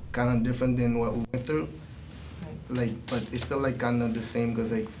kind of different than what we went through, like, but it's still like kind of the same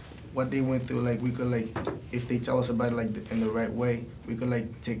because like what they went through, like we could like, if they tell us about it like in the right way, we could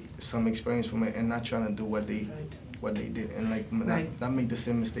like take some experience from it and not trying to do what they did and like not make the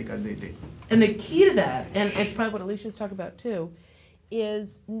same mistake as they did. And the key to that, and it's probably what Alicia's talking about too,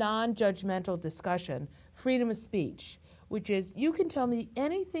 is non-judgmental discussion, freedom of speech, which is you can tell me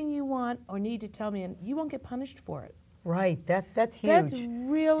anything you want or need to tell me and you won't get punished for it. Right, that's huge. That's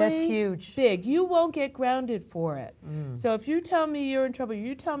really That's huge. big. You won't get grounded for it. So if you tell me you're in trouble,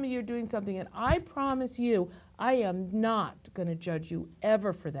 you tell me you're doing something, and I promise you, I am not going to judge you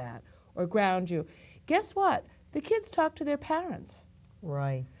ever for that or ground you. Guess what? The kids talk to their parents.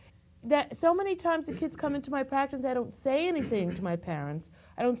 Right. That so many times the kids come into my practice, I don't say anything to my parents.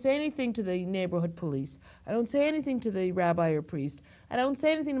 I don't say anything to the neighborhood police. I don't say anything to the rabbi or priest. I don't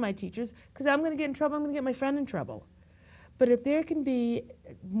say anything to my teachers because I'm going to get in trouble. I'm going to get my friend in trouble. But if there can be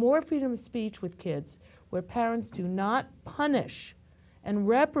more freedom of speech with kids where parents do not punish and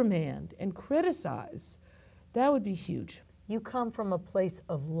reprimand and criticize, that would be huge. You come from a place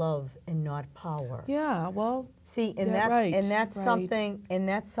of love and not power. Yeah, well, see, and yeah,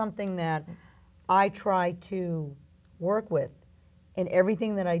 that's something that I try to work with in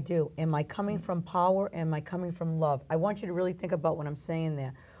everything that I do. Am I coming from power? Am I coming from love? I want you to really think about what I'm saying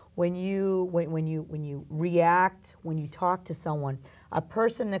there. When you react, when you talk to someone, a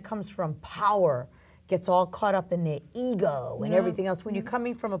person that comes from power gets all caught up in their ego and everything else. When you're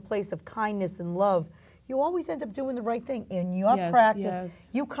coming from a place of kindness and love, you always end up doing the right thing. In your practice,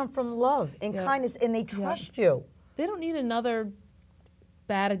 you come from love and kindness, and they trust you. They don't need another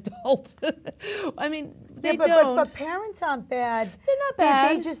bad adult. I mean, they but, don't. But parents aren't bad. They're not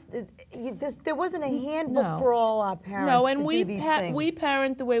bad. They just, there wasn't a handbook for all our parents to do these things. We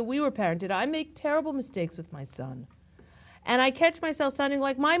parent the way we were parented. I make terrible mistakes with my son. And I catch myself sounding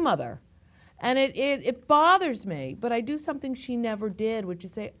like my mother. And it bothers me, but I do something she never did, which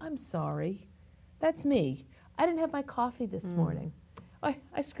is say, I'm sorry. That's me. I didn't have my coffee this morning.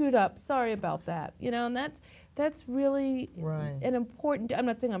 I screwed up. Sorry about that. You know, and that's really an important. I'm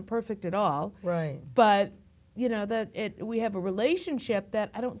not saying I'm perfect at all. Right. But you know we have a relationship that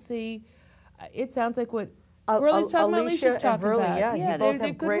I don't see. It sounds like what Verlie's talking about. Alicia's talking about. Yeah, they're have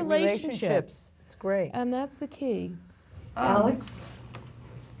good great relationships. It's great. And that's the key. Alex.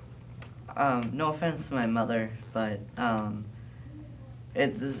 No offense to my mother, but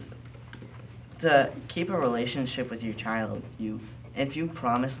to keep a relationship with your child, if you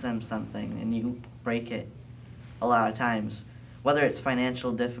promise them something and you break it a lot of times, whether it's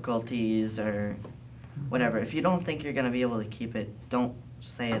financial difficulties or whatever, if you don't think you're going to be able to keep it, don't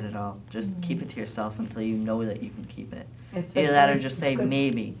say it at all. Just keep it to yourself until you know that you can keep it. Either that or just say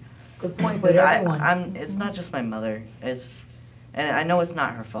maybe. Good point with everyone. It's not just my mother. And I know it's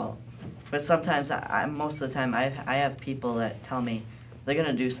not her fault. But sometimes, most of the time, I have people that tell me they're going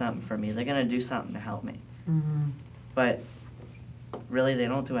to do something for me. They're going to do something to help me. But really, they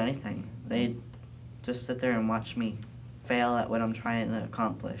don't do anything. They just sit there and watch me fail at what I'm trying to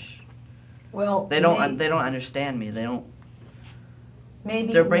accomplish. Well, they don't understand me. They don't.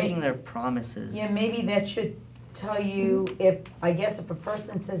 They're breaking their promises. Yeah, maybe that should tell you if a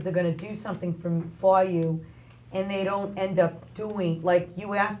person says they're going to do something for you, and they don't end up doing, like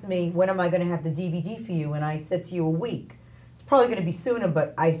you asked me, when am I going to have the DVD for you? And I said to you, a week. It's probably going to be sooner,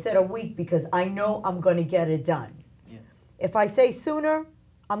 but I said a week because I know I'm going to get it done. Yeah. If I say sooner,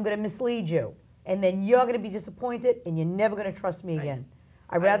 I'm going to mislead you. And then you're going to be disappointed, and you're never going to trust me again.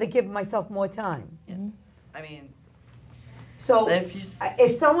 I'd rather give myself more time. Yeah. I mean, so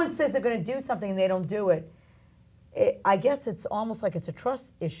if someone says they're going to do something and they don't do it, I guess it's almost like it's a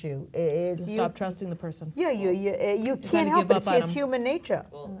trust issue. You stop trusting the person. Yeah, you can't help it. It's human nature.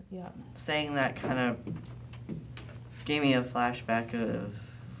 Well, saying that kind of gave me a flashback of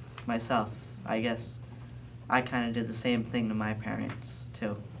myself. I guess I kind of did the same thing to my parents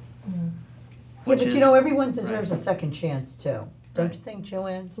too. Yeah, but you know, everyone deserves a second chance too. Don't you think,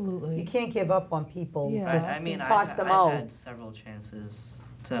 Joanne? Absolutely. You can't give up on people. Yeah. Just toss them I've out. had several chances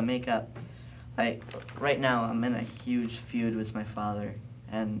to make up. Like, right now, I'm in a huge feud with my father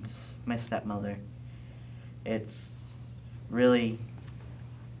and my stepmother. It's really...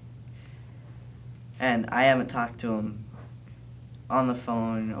 and I haven't talked to him on the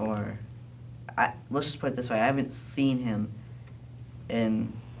phone, or let's just put it this way, I haven't seen him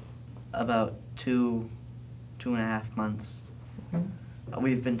in about 2.5 months.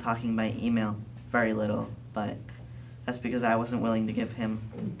 We've been talking by email very little, but that's because I wasn't willing to give him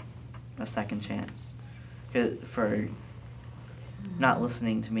a second chance for not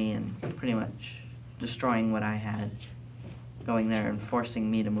listening to me and pretty much destroying what I had, going there and forcing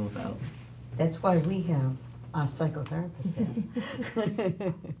me to move out. That's why we have our psychotherapist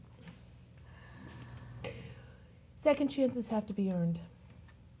there. Second chances have to be earned,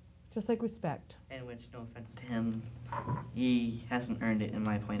 just like respect. And which, no offense to him, he hasn't earned it in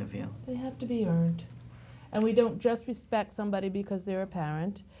my point of view. They have to be earned. And we don't just respect somebody because they're a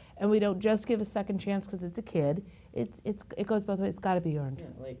parent, and we don't just give a second chance because it's a kid. It goes both ways. It's got to be earned.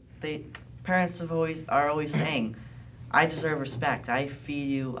 Yeah, like parents are always saying, I deserve respect. I feed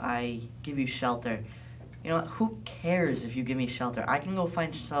you. I give you shelter. You know what? Who cares if you give me shelter? I can go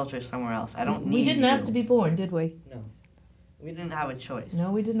find shelter somewhere else. I don't need We didn't you. ask to be born, did we? No. We didn't have a choice.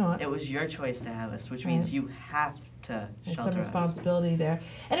 No, we did not. It was your choice to have us, which means you have to There's shelter some us. responsibility there.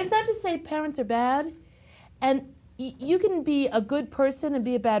 And it's not to say parents are bad. And you can be a good person and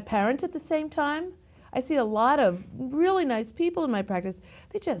be a bad parent at the same time. I see a lot of really nice people in my practice.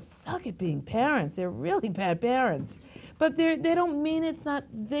 They just suck at being parents. They're really bad parents. But they don't mean it's not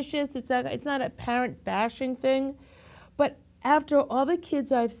vicious. It's not a parent bashing thing. But after all the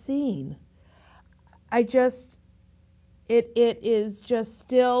kids I've seen, it is just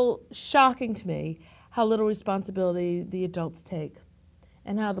still shocking to me how little responsibility the adults take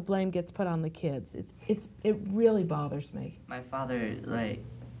and how the blame gets put on the kids. It really bothers me. My father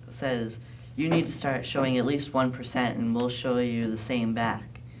says, you need to start showing at least 1% and we'll show you the same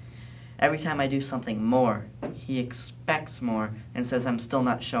back. Every time I do something more, he expects more and says I'm still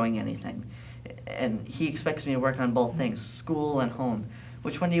not showing anything. And he expects me to work on both things, school and home.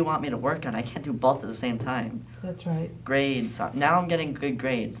 Which one do you want me to work on? I can't do both at the same time. That's right. Grades. Now I'm getting good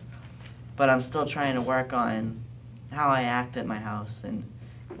grades, but I'm still trying to work on how I act at my house and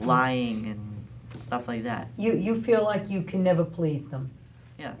lying and stuff like that. You feel like you can never please them.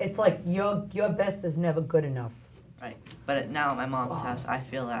 Yeah. It's like your best is never good enough. Right. But now at my mom's house, I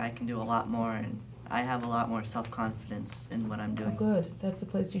feel that I can do a lot more, and I have a lot more self-confidence in what I'm Oh, doing. good. That's the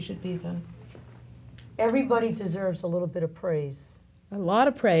place you should be then. Everybody deserves a little bit of praise. A lot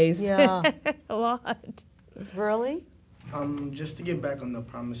of praise. Yeah. A lot. Really? Just to get back on the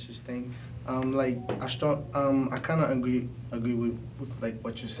promises thing, I kind of agree with like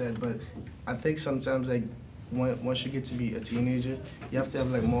what you said, but I think sometimes like once you get to be a teenager, you have to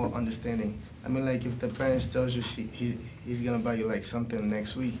have like more understanding. I mean, like if the parents tells you he's gonna buy you like something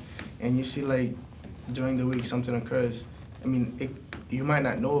next week, and you see like during the week something occurs, I mean you might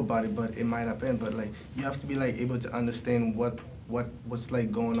not know about it, but it might happen. But like you have to be like able to understand what's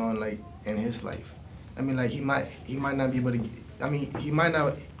like going on like in his life. I mean, like he might not be able to. I mean, he might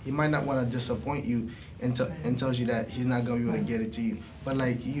not want to disappoint you and tells you that he's not gonna be able to get it to you. But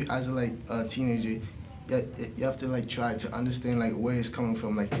like you as a teenager, you have to like try to understand like where he's coming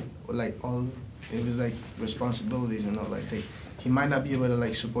from, like all if it's like responsibilities and all like that. He might not be able to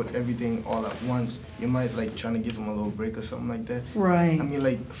like support everything all at once. You might like trying to give him a little break or something like that. Right. I mean,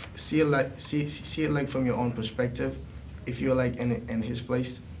 like see it like from your own perspective. If you're like in his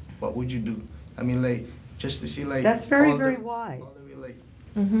place, what would you do? I mean, like just to see like That's very, all very the, wise. all the way, like,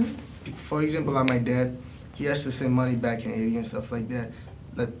 Mm-hmm. for example, like my dad, he has to send money back in Haiti and stuff like that.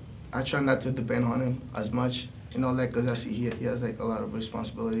 Like I try not to depend on him as much and all that, because I see he has like a lot of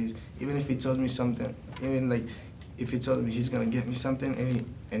responsibilities. Even if he tells me something, even like if he tells me he's gonna get me something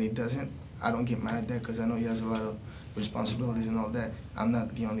and he doesn't, I don't get mad at that because I know he has a lot of responsibilities and all that. I'm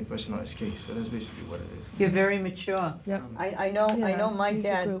not the only person on his case, so that's basically what it is. You're very mature. Yep. I know Yeah, my it's a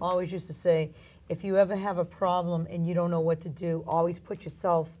usual dad group. always used to say, if you ever have a problem and you don't know what to do, always put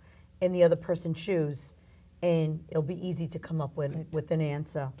yourself in the other person's shoes, and it'll be easy to come up with an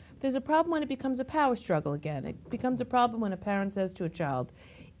answer. There's a problem when it becomes a power struggle again. It becomes a problem when a parent says to a child,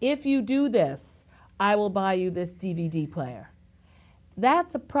 if you do this, I will buy you this DVD player.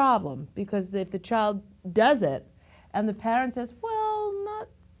 That's a problem, because if the child does it and the parent says, well, not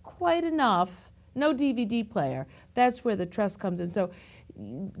quite enough, no DVD player, that's where the trust comes in. So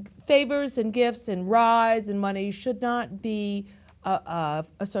favors and gifts and rides and money should not be a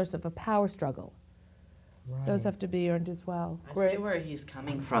source of a power struggle. Right. Those have to be earned as well. I see where he's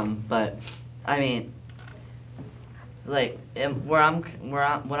coming from, but I mean, like, what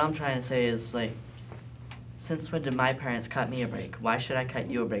I'm trying to say is like, since when did my parents cut me a break? Why should I cut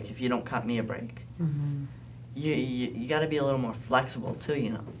you a break if you don't cut me a break? Mm-hmm. you got to be a little more flexible too,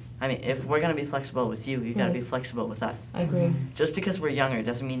 you know. I mean, if we're going to be flexible with you, you got to be flexible with us. I agree. Just because we're younger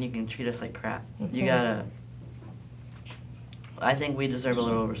doesn't mean you can treat us like crap. That's You right. got to, I think we deserve a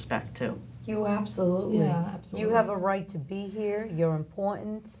little respect too. You absolutely. Yeah, absolutely. You have a right to be here. You're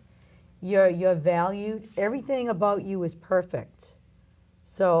important. You're valued. Everything about you is perfect.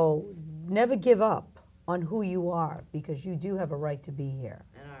 So never give up on who you are, because you do have a right to be here.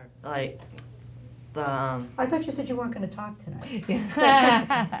 And like, the, I thought you said you weren't going to talk tonight.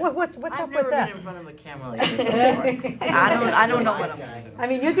 Yeah. What's I've up never with that? been in front of a camera like this before. I don't know what I'm gonna do. I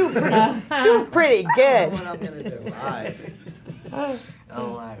mean, you're doing pretty I good. don't know what I'm gonna do. Live. Oh,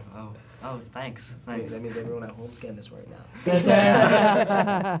 live. Oh, thanks. Thanks. That means everyone at home's getting this right now. That's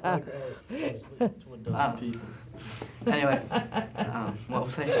right. It's what does people. Anyway, what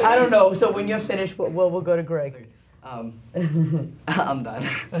was I saying? I don't know. So when you're finished, we'll go to Greg. I'm done.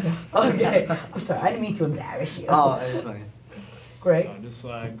 Okay. I'm sorry. I didn't mean to embarrass you. Oh, it's fine. Greg. Just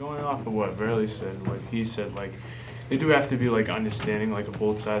going off of what Verley said, what he said, like, they do have to be like understanding, like, of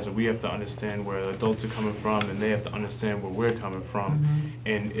both sides, and we have to understand where the adults are coming from, and they have to understand where we're coming from.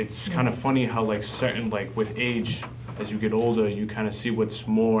 And it's kind of funny how, like, certain, like, with age, as you get older, you kind of see what's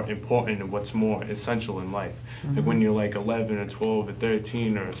more important and what's more essential in life. Like when you're like 11 or 12 or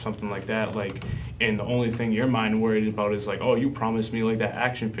 13 or something like that, like, and the only thing your mind worried about is like, oh, you promised me like that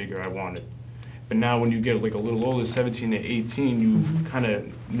action figure I wanted. But now when you get like a little older, 17 to 18, you kind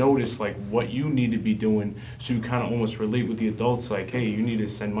of notice like what you need to be doing, so you kind of almost relate with the adults, like, hey, you need to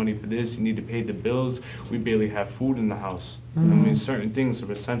send money for this, you need to pay the bills, we barely have food in the house. I mean, certain things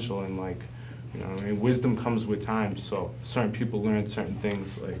are essential, and like, you know, I mean, wisdom comes with time, so certain people learn certain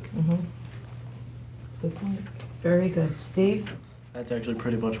things, like. That's a good point. Very good. Steve? That's actually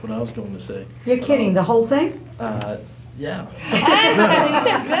pretty much what I was going to say. You're kidding. The whole thing? Yeah.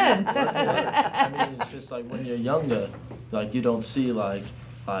 That's good. I mean, it's just like when you're younger, like you don't see like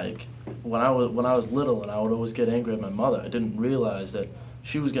when I was little and I would always get angry at my mother. I didn't realize that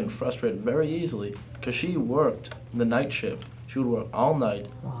she was getting frustrated very easily because she worked the night shift. She would work all night,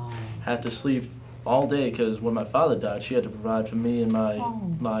 had to sleep all day because when my father died, she had to provide for me and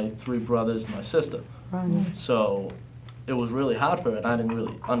my 3 brothers and my sister. So it was really hard for her, and I didn't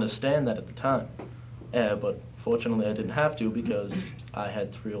really understand that at the time. But fortunately, I didn't have to because I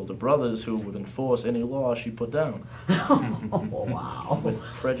had 3 older brothers who would enforce any law she put down. Wow. With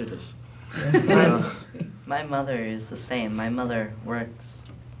prejudice. My mother is the same. My mother works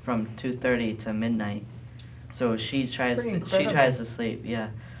from 2:30 to midnight, so she tries to sleep. Yeah,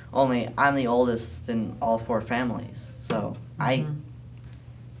 only I'm the oldest in all 4 families, so I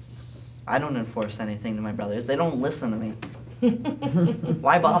don't enforce anything to my brothers. They don't listen to me.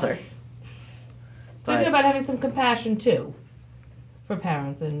 Why bother? So it's about having some compassion too for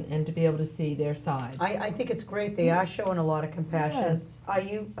parents and to be able to see their side. I think it's great. They are showing a lot of compassion. Yes. Are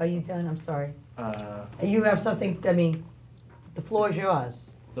you done? I'm sorry. You have something, I mean, the floor is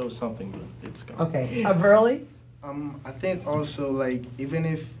yours. There was something, but it's gone. Okay. Verley? I think also, like, even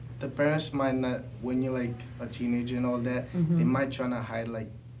if the parents might not, when you're like a teenager and all that, they might try to hide like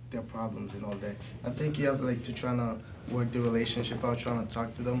their problems and all that. I think you have like to try to work the relationship out, trying to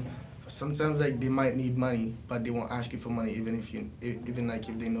talk to them. Sometimes like they might need money, but they won't ask you for money even if if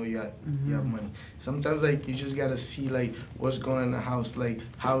they know you have money. Sometimes like you just gotta see like what's going on in the house, like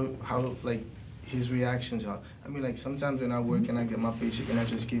how like his reactions are. I mean, like sometimes when I work and I get my paycheck and I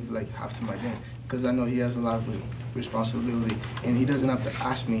just give like half to my dad because I know he has a lot of responsibility and he doesn't have to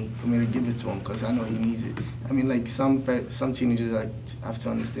ask me for me to give it to him because I know he needs it. I mean, like some teenagers like have to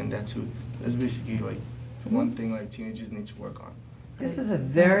understand that too. That's basically like one thing like teenagers need to work on. This is a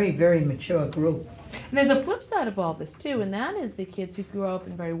very, very mature group. And there's a flip side of all this too, and that is the kids who grew up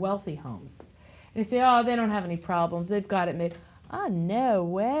in very wealthy homes. And you say, oh, they don't have any problems, they've got it made. Ah, no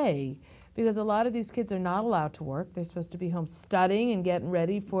way. Because a lot of these kids are not allowed to work. They're supposed to be home studying and getting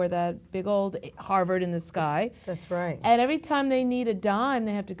ready for that big old Harvard in the sky. That's right. And every time they need a dime,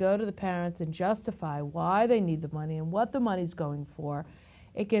 they have to go to the parents and justify why they need the money and what the money's going for.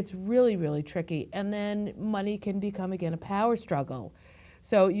 It gets really, really tricky. And then money can become, again, a power struggle.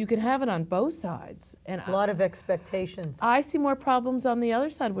 So you can have it on both sides. And A lot of expectations. I see more problems on the other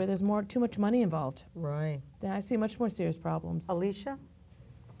side where there's too much money involved. Right. Then I see much more serious problems. Alicia?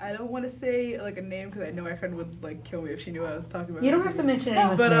 I don't want to say like a name because I know my friend would like kill me if she knew I was talking about. You don't have to mention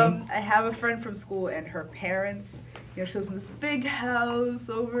anyone's But name. I have a friend from school and her parents, you know, she lives in this big house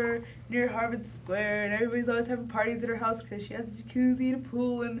over near Harvard Square, and everybody's always having parties at her house because she has a jacuzzi and a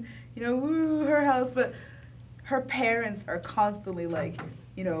pool and, you know, woo, her house. But her parents are constantly like,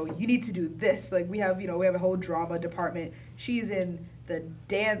 you know, you need to do this. Like we have a whole drama department. She's in the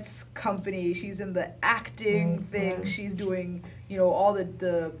dance company. She's in the acting Right, thing. right. She's doing, you know, all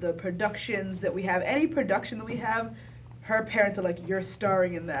the productions that we have. Any production that we have, her parents are like, you're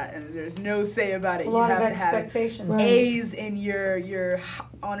starring in that, and there's no say about it. A lot you of have to have expectations. Right. A's in your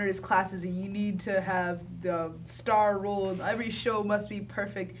honors classes, and you need to have the star role, and every show must be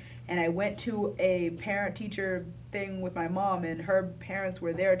perfect. And I went to a parent-teacher thing with my mom, and her parents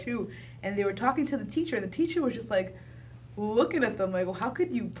were there too, and they were talking to the teacher, and the teacher was just like looking at them like, well, how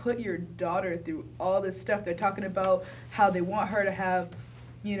could you put your daughter through all this stuff? They're talking about how they want her to have,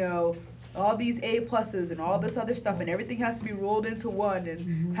 you know, all these A pluses and all this other stuff, and everything has to be rolled into one,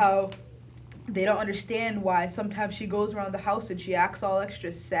 and how they don't understand why sometimes she goes around the house and she acts all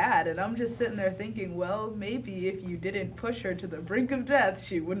extra sad. And I'm just sitting there thinking, well, maybe if you didn't push her to the brink of death,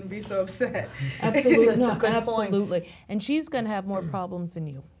 she wouldn't be so upset. Absolutely, That's no, a good point. absolutely. And she's going to have more problems than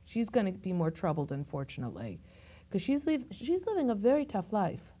you. She's going to be more troubled, unfortunately, because she's living a very tough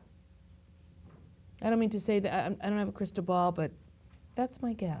life. I don't mean to say that I don't have a crystal ball, but that's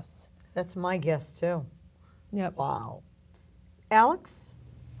my guess. That's my guess too. Yep. Wow. Alex?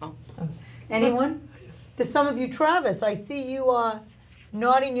 Oh. Anyone? To some of you, Travis, I see you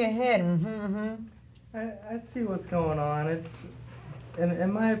nodding your head. I see what's going on. It's,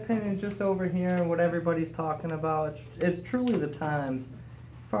 in my opinion, just overhearing what everybody's talking about. It's truly the times.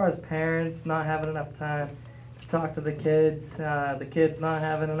 As far as parents not having enough time to talk to the kids not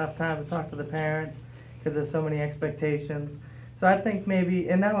having enough time to talk to the parents because there's so many expectations. So I think maybe,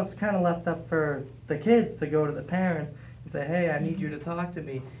 and now it's kind of left up for the kids to go to the parents and say, hey, I need you to talk to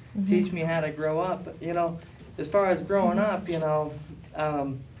me. Teach me how to grow up. You know, as far as growing up, you know,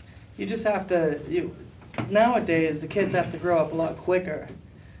 you just have to, nowadays the kids have to grow up a lot quicker.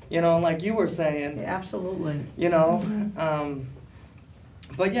 You know, like you were saying. Absolutely. You know,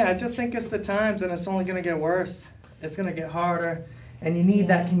 but yeah, I just think it's the times, and it's only going to get worse. It's going to get harder, and you need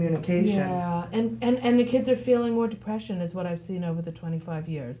that communication. Yeah, and the kids are feeling more depression is what I've seen over the 25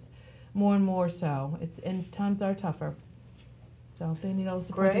 years. More and more so. And times are tougher. So they need all the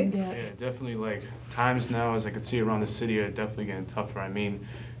support they can get. Yeah, definitely, like, times now, as I can see around the city, are definitely getting tougher. I mean,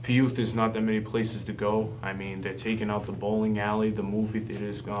 for youth, there's not that many places to go. I mean, they're taking out the bowling alley, the movie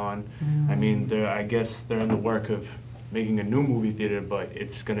theater's gone. I mean, I guess they're in the work of making a new movie theater, but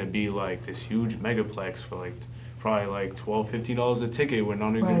it's gonna be like this huge megaplex for like probably like $12, $15 a ticket. We're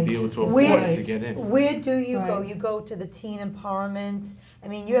not even gonna be able to afford to get in. Where do you go? You go to the teen empowerment. I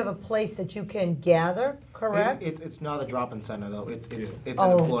mean, you have a place that you can gather, correct? It's not a drop-in center though. It's an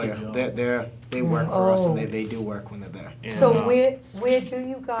Oh. employer. They work for us, and they do work when they're there. And, So where do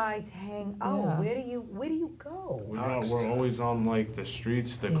you guys hang out? Yeah. Where do you go? we're always on like the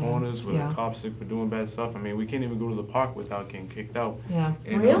streets, the corners where the cops think we're doing bad stuff. I mean, we can't even go to the park without getting kicked out. Yeah.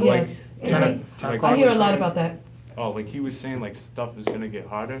 And, Really? like, Yes. like I hear a was lot saying- about that. Oh, like he was saying, like stuff is gonna get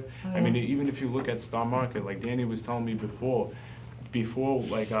harder. Oh, I mean, yeah. even if you look at Star Market, like Danny was telling me before,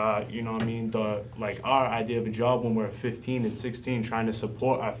 like you know what I mean, our idea of a job when we're 15 and 16, trying to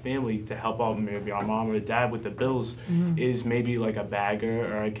support our family to help out maybe our mom or dad with the bills, is maybe like a bagger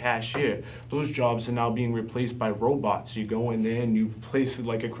or a cashier. Those jobs are now being replaced by robots. You go in there and you place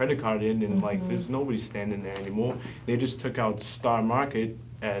like a credit card in, and like there's nobody standing there anymore. They just took out Star Market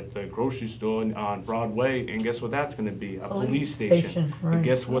at the grocery store on Broadway, and guess what that's gonna be? A police station. right. And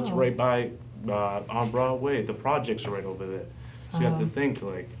guess what's Oh. right by on Broadway? The projects are right over there. So you have to think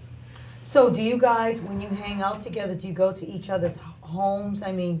like. So do you guys, when you hang out together, do you go to each other's homes?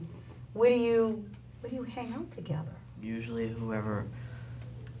 I mean, where do you hang out together? Usually whoever,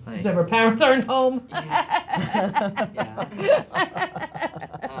 like, Because our parents aren't home.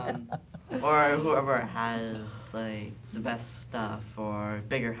 or whoever has like the best stuff or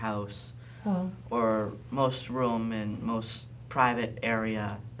bigger house Oh, or most room and most private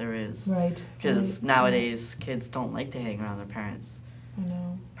area there is. right. Because nowadays kids don't like to hang around their parents. I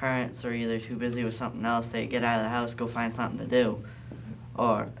know. Parents are either too busy with something else, they get out of the house, go find something to do.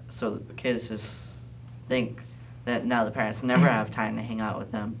 Or so the kids just think that now the parents never have time to hang out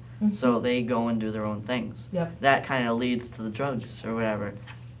with them. So they go and do their own things. Yep. That kind of leads to the drugs or whatever.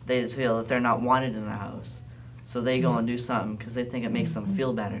 They feel that they're not wanted in the house. So they go and do something because they think it makes them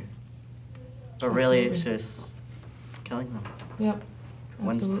feel better. But really it's just killing them. Yep.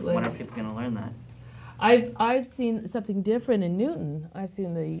 Absolutely. When are people going to learn that? I've seen something different in Newton. I've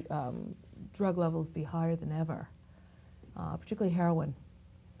seen the drug levels be higher than ever, particularly heroin.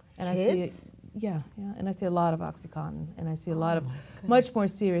 And Kids? And I see a lot of OxyContin, and I see a lot of much more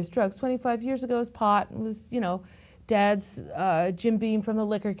serious drugs. 25 years ago, it was pot. It was, Dad's Jim Beam from the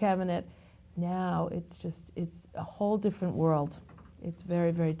liquor cabinet. Now it's a whole different world. It's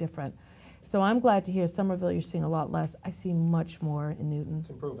very, very different. So I'm glad to hear Somerville you're seeing a lot less. I see much more in Newton. It's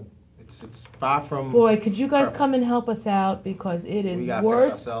improving. It's far from. Boy, could you guys perfect. come and help us out because it is We gotta fix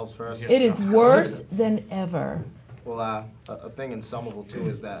worse. ourselves first. It is worse than ever. Well, a thing in Somerville too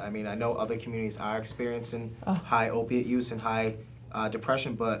is that, I mean, I know other communities are experiencing high opiate use and high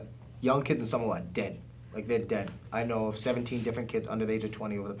depression, but young kids in Somerville are dead. Like, they're dead. I know of 17 different kids under the age of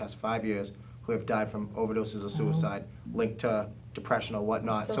 20 over the past 5 years who have died from overdoses or suicide linked to depression or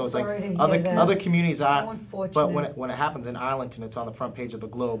whatnot. so it's sorry to like hear that. other communities are, How unfortunate. but when it happens in Arlington, it's on the front page of the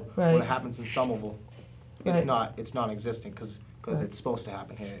Globe. Right. When it happens in Somerville, Right. it's non-existent because it's supposed to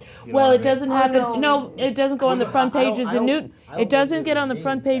happen here. You know Well, what I it mean? doesn't happen. No, it doesn't go on the front I don't- pages I in don't- Newton. I don't It doesn't think get there's on the any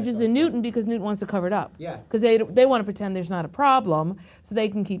front that pages does in that. Newton because Newton wants to cover it up. Yeah. Because they want to pretend there's not a problem, so they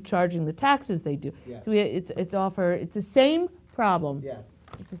can keep charging the taxes they do. Yeah. So it's the same problem. Yeah.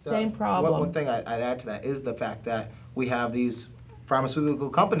 It's the same problem. One thing I'd add to that is the fact that we have these pharmaceutical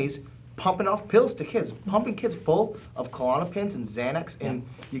companies pumping off pills to kids, pumping kids full of Klonopins and Xanax, and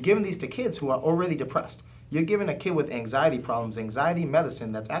you're giving these to kids who are already depressed. You're giving a kid with anxiety problems, anxiety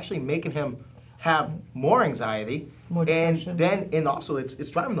medicine that's actually making him have more anxiety, More and depression. then also it's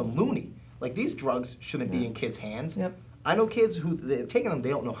driving them loony. Like, these drugs shouldn't be in kids' hands. Yep. I know kids who they're taking them, they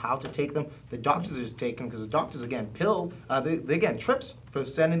don't know how to take them. The doctors are just taking them because the doctors are getting they're getting trips for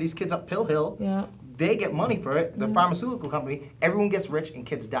sending these kids up Pill Hill. Yeah. They get money for it. The pharmaceutical company, everyone gets rich and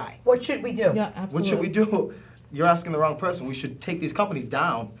kids die. What should we do? Yeah, What absolutely. should we do? You're asking the wrong person. We should take these companies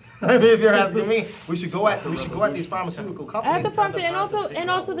down. I mean, if you're asking me, we should go at these pharmaceutical companies. At the pharmacy, and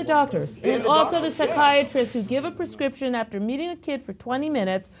also the doctors, Yeah, and the also the doctors, yeah. psychiatrists who give a prescription after meeting a kid for 20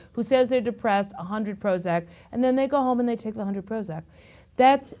 minutes who says they're depressed, 100 Prozac, and then they go home and they take the 100 Prozac.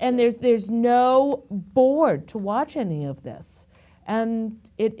 There's no board to watch any of this, and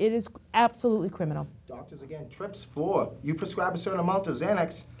it is absolutely criminal. Doctors, again, trips for, you prescribe a certain amount of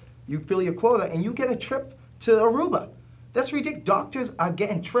Xanax, you fill your quota, and you get a trip to Aruba. That's ridiculous. Doctors are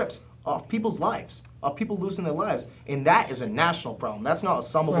getting trips off people's lives, off people losing their lives, and that is a national problem. That's not a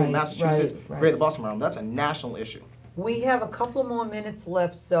Somerville, Right, Massachusetts, right. Greater Boston problem. That's a national issue. We have a couple more minutes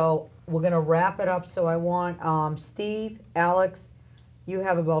left, so we're going to wrap it up. So I want Steve, Alex, you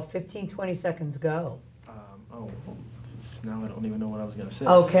have about 15, 20 seconds. Go. Now I don't even know what I was gonna say.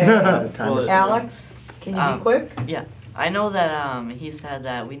 Okay. Well, Alex, can you be quick? Yeah, I know that he said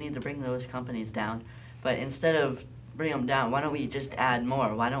that we need to bring those companies down, but instead of bring them down, why don't we just add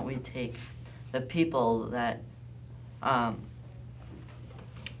more? Why don't we take the people that,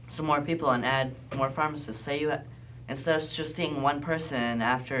 some more people and add more pharmacists? Say you, instead of just seeing one person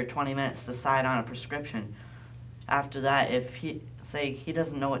after 20 minutes decide on a prescription, after that, if he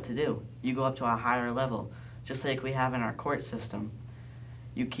doesn't know what to do, you go up to a higher level, just like we have in our court system.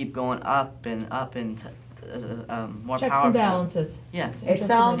 You keep going up and more Checks powerful. and balances. Yeah. It Interesting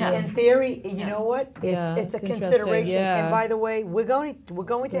sounds, idea. in theory, you know what? Yeah, It's a it's interesting, consideration. yeah. And by the way, we're going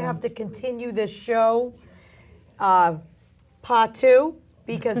to have to continue this show, part 2,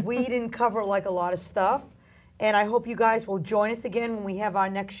 because we didn't cover like a lot of stuff. And I hope you guys will join us again when we have our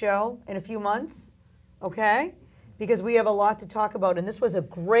next show in a few months, okay? Because we have a lot to talk about. And this was a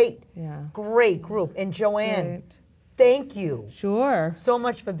great group. And Joanne, Great. thank you Sure. so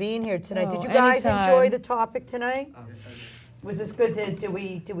much for being here tonight. Oh, Did you guys anytime. enjoy the topic tonight? Was this good? Did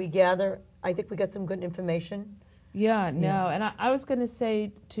we gather? I think we got some good information. Yeah, no, and I was going to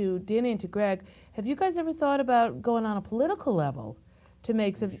say to Danny and to Greg, have you guys ever thought about going on a political level to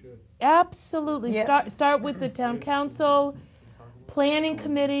make some? Absolutely. Yes. Start with the town council, planning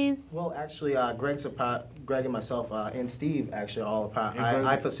committees. Well, actually, Greg's a part. Greg and myself and Steve actually are all a part. And Verly.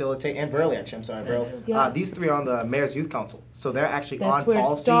 I facilitate, and Verly actually. I'm sorry, Verly. Yeah. These three are on the Mayor's Youth Council, so they're actually That's on where it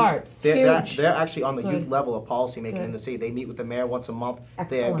policy. starts. Huge. They're actually on the Good. youth level of policy making Good. in the city. They meet with the mayor once a month.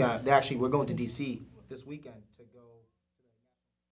 Excellent. We're going to DC this weekend.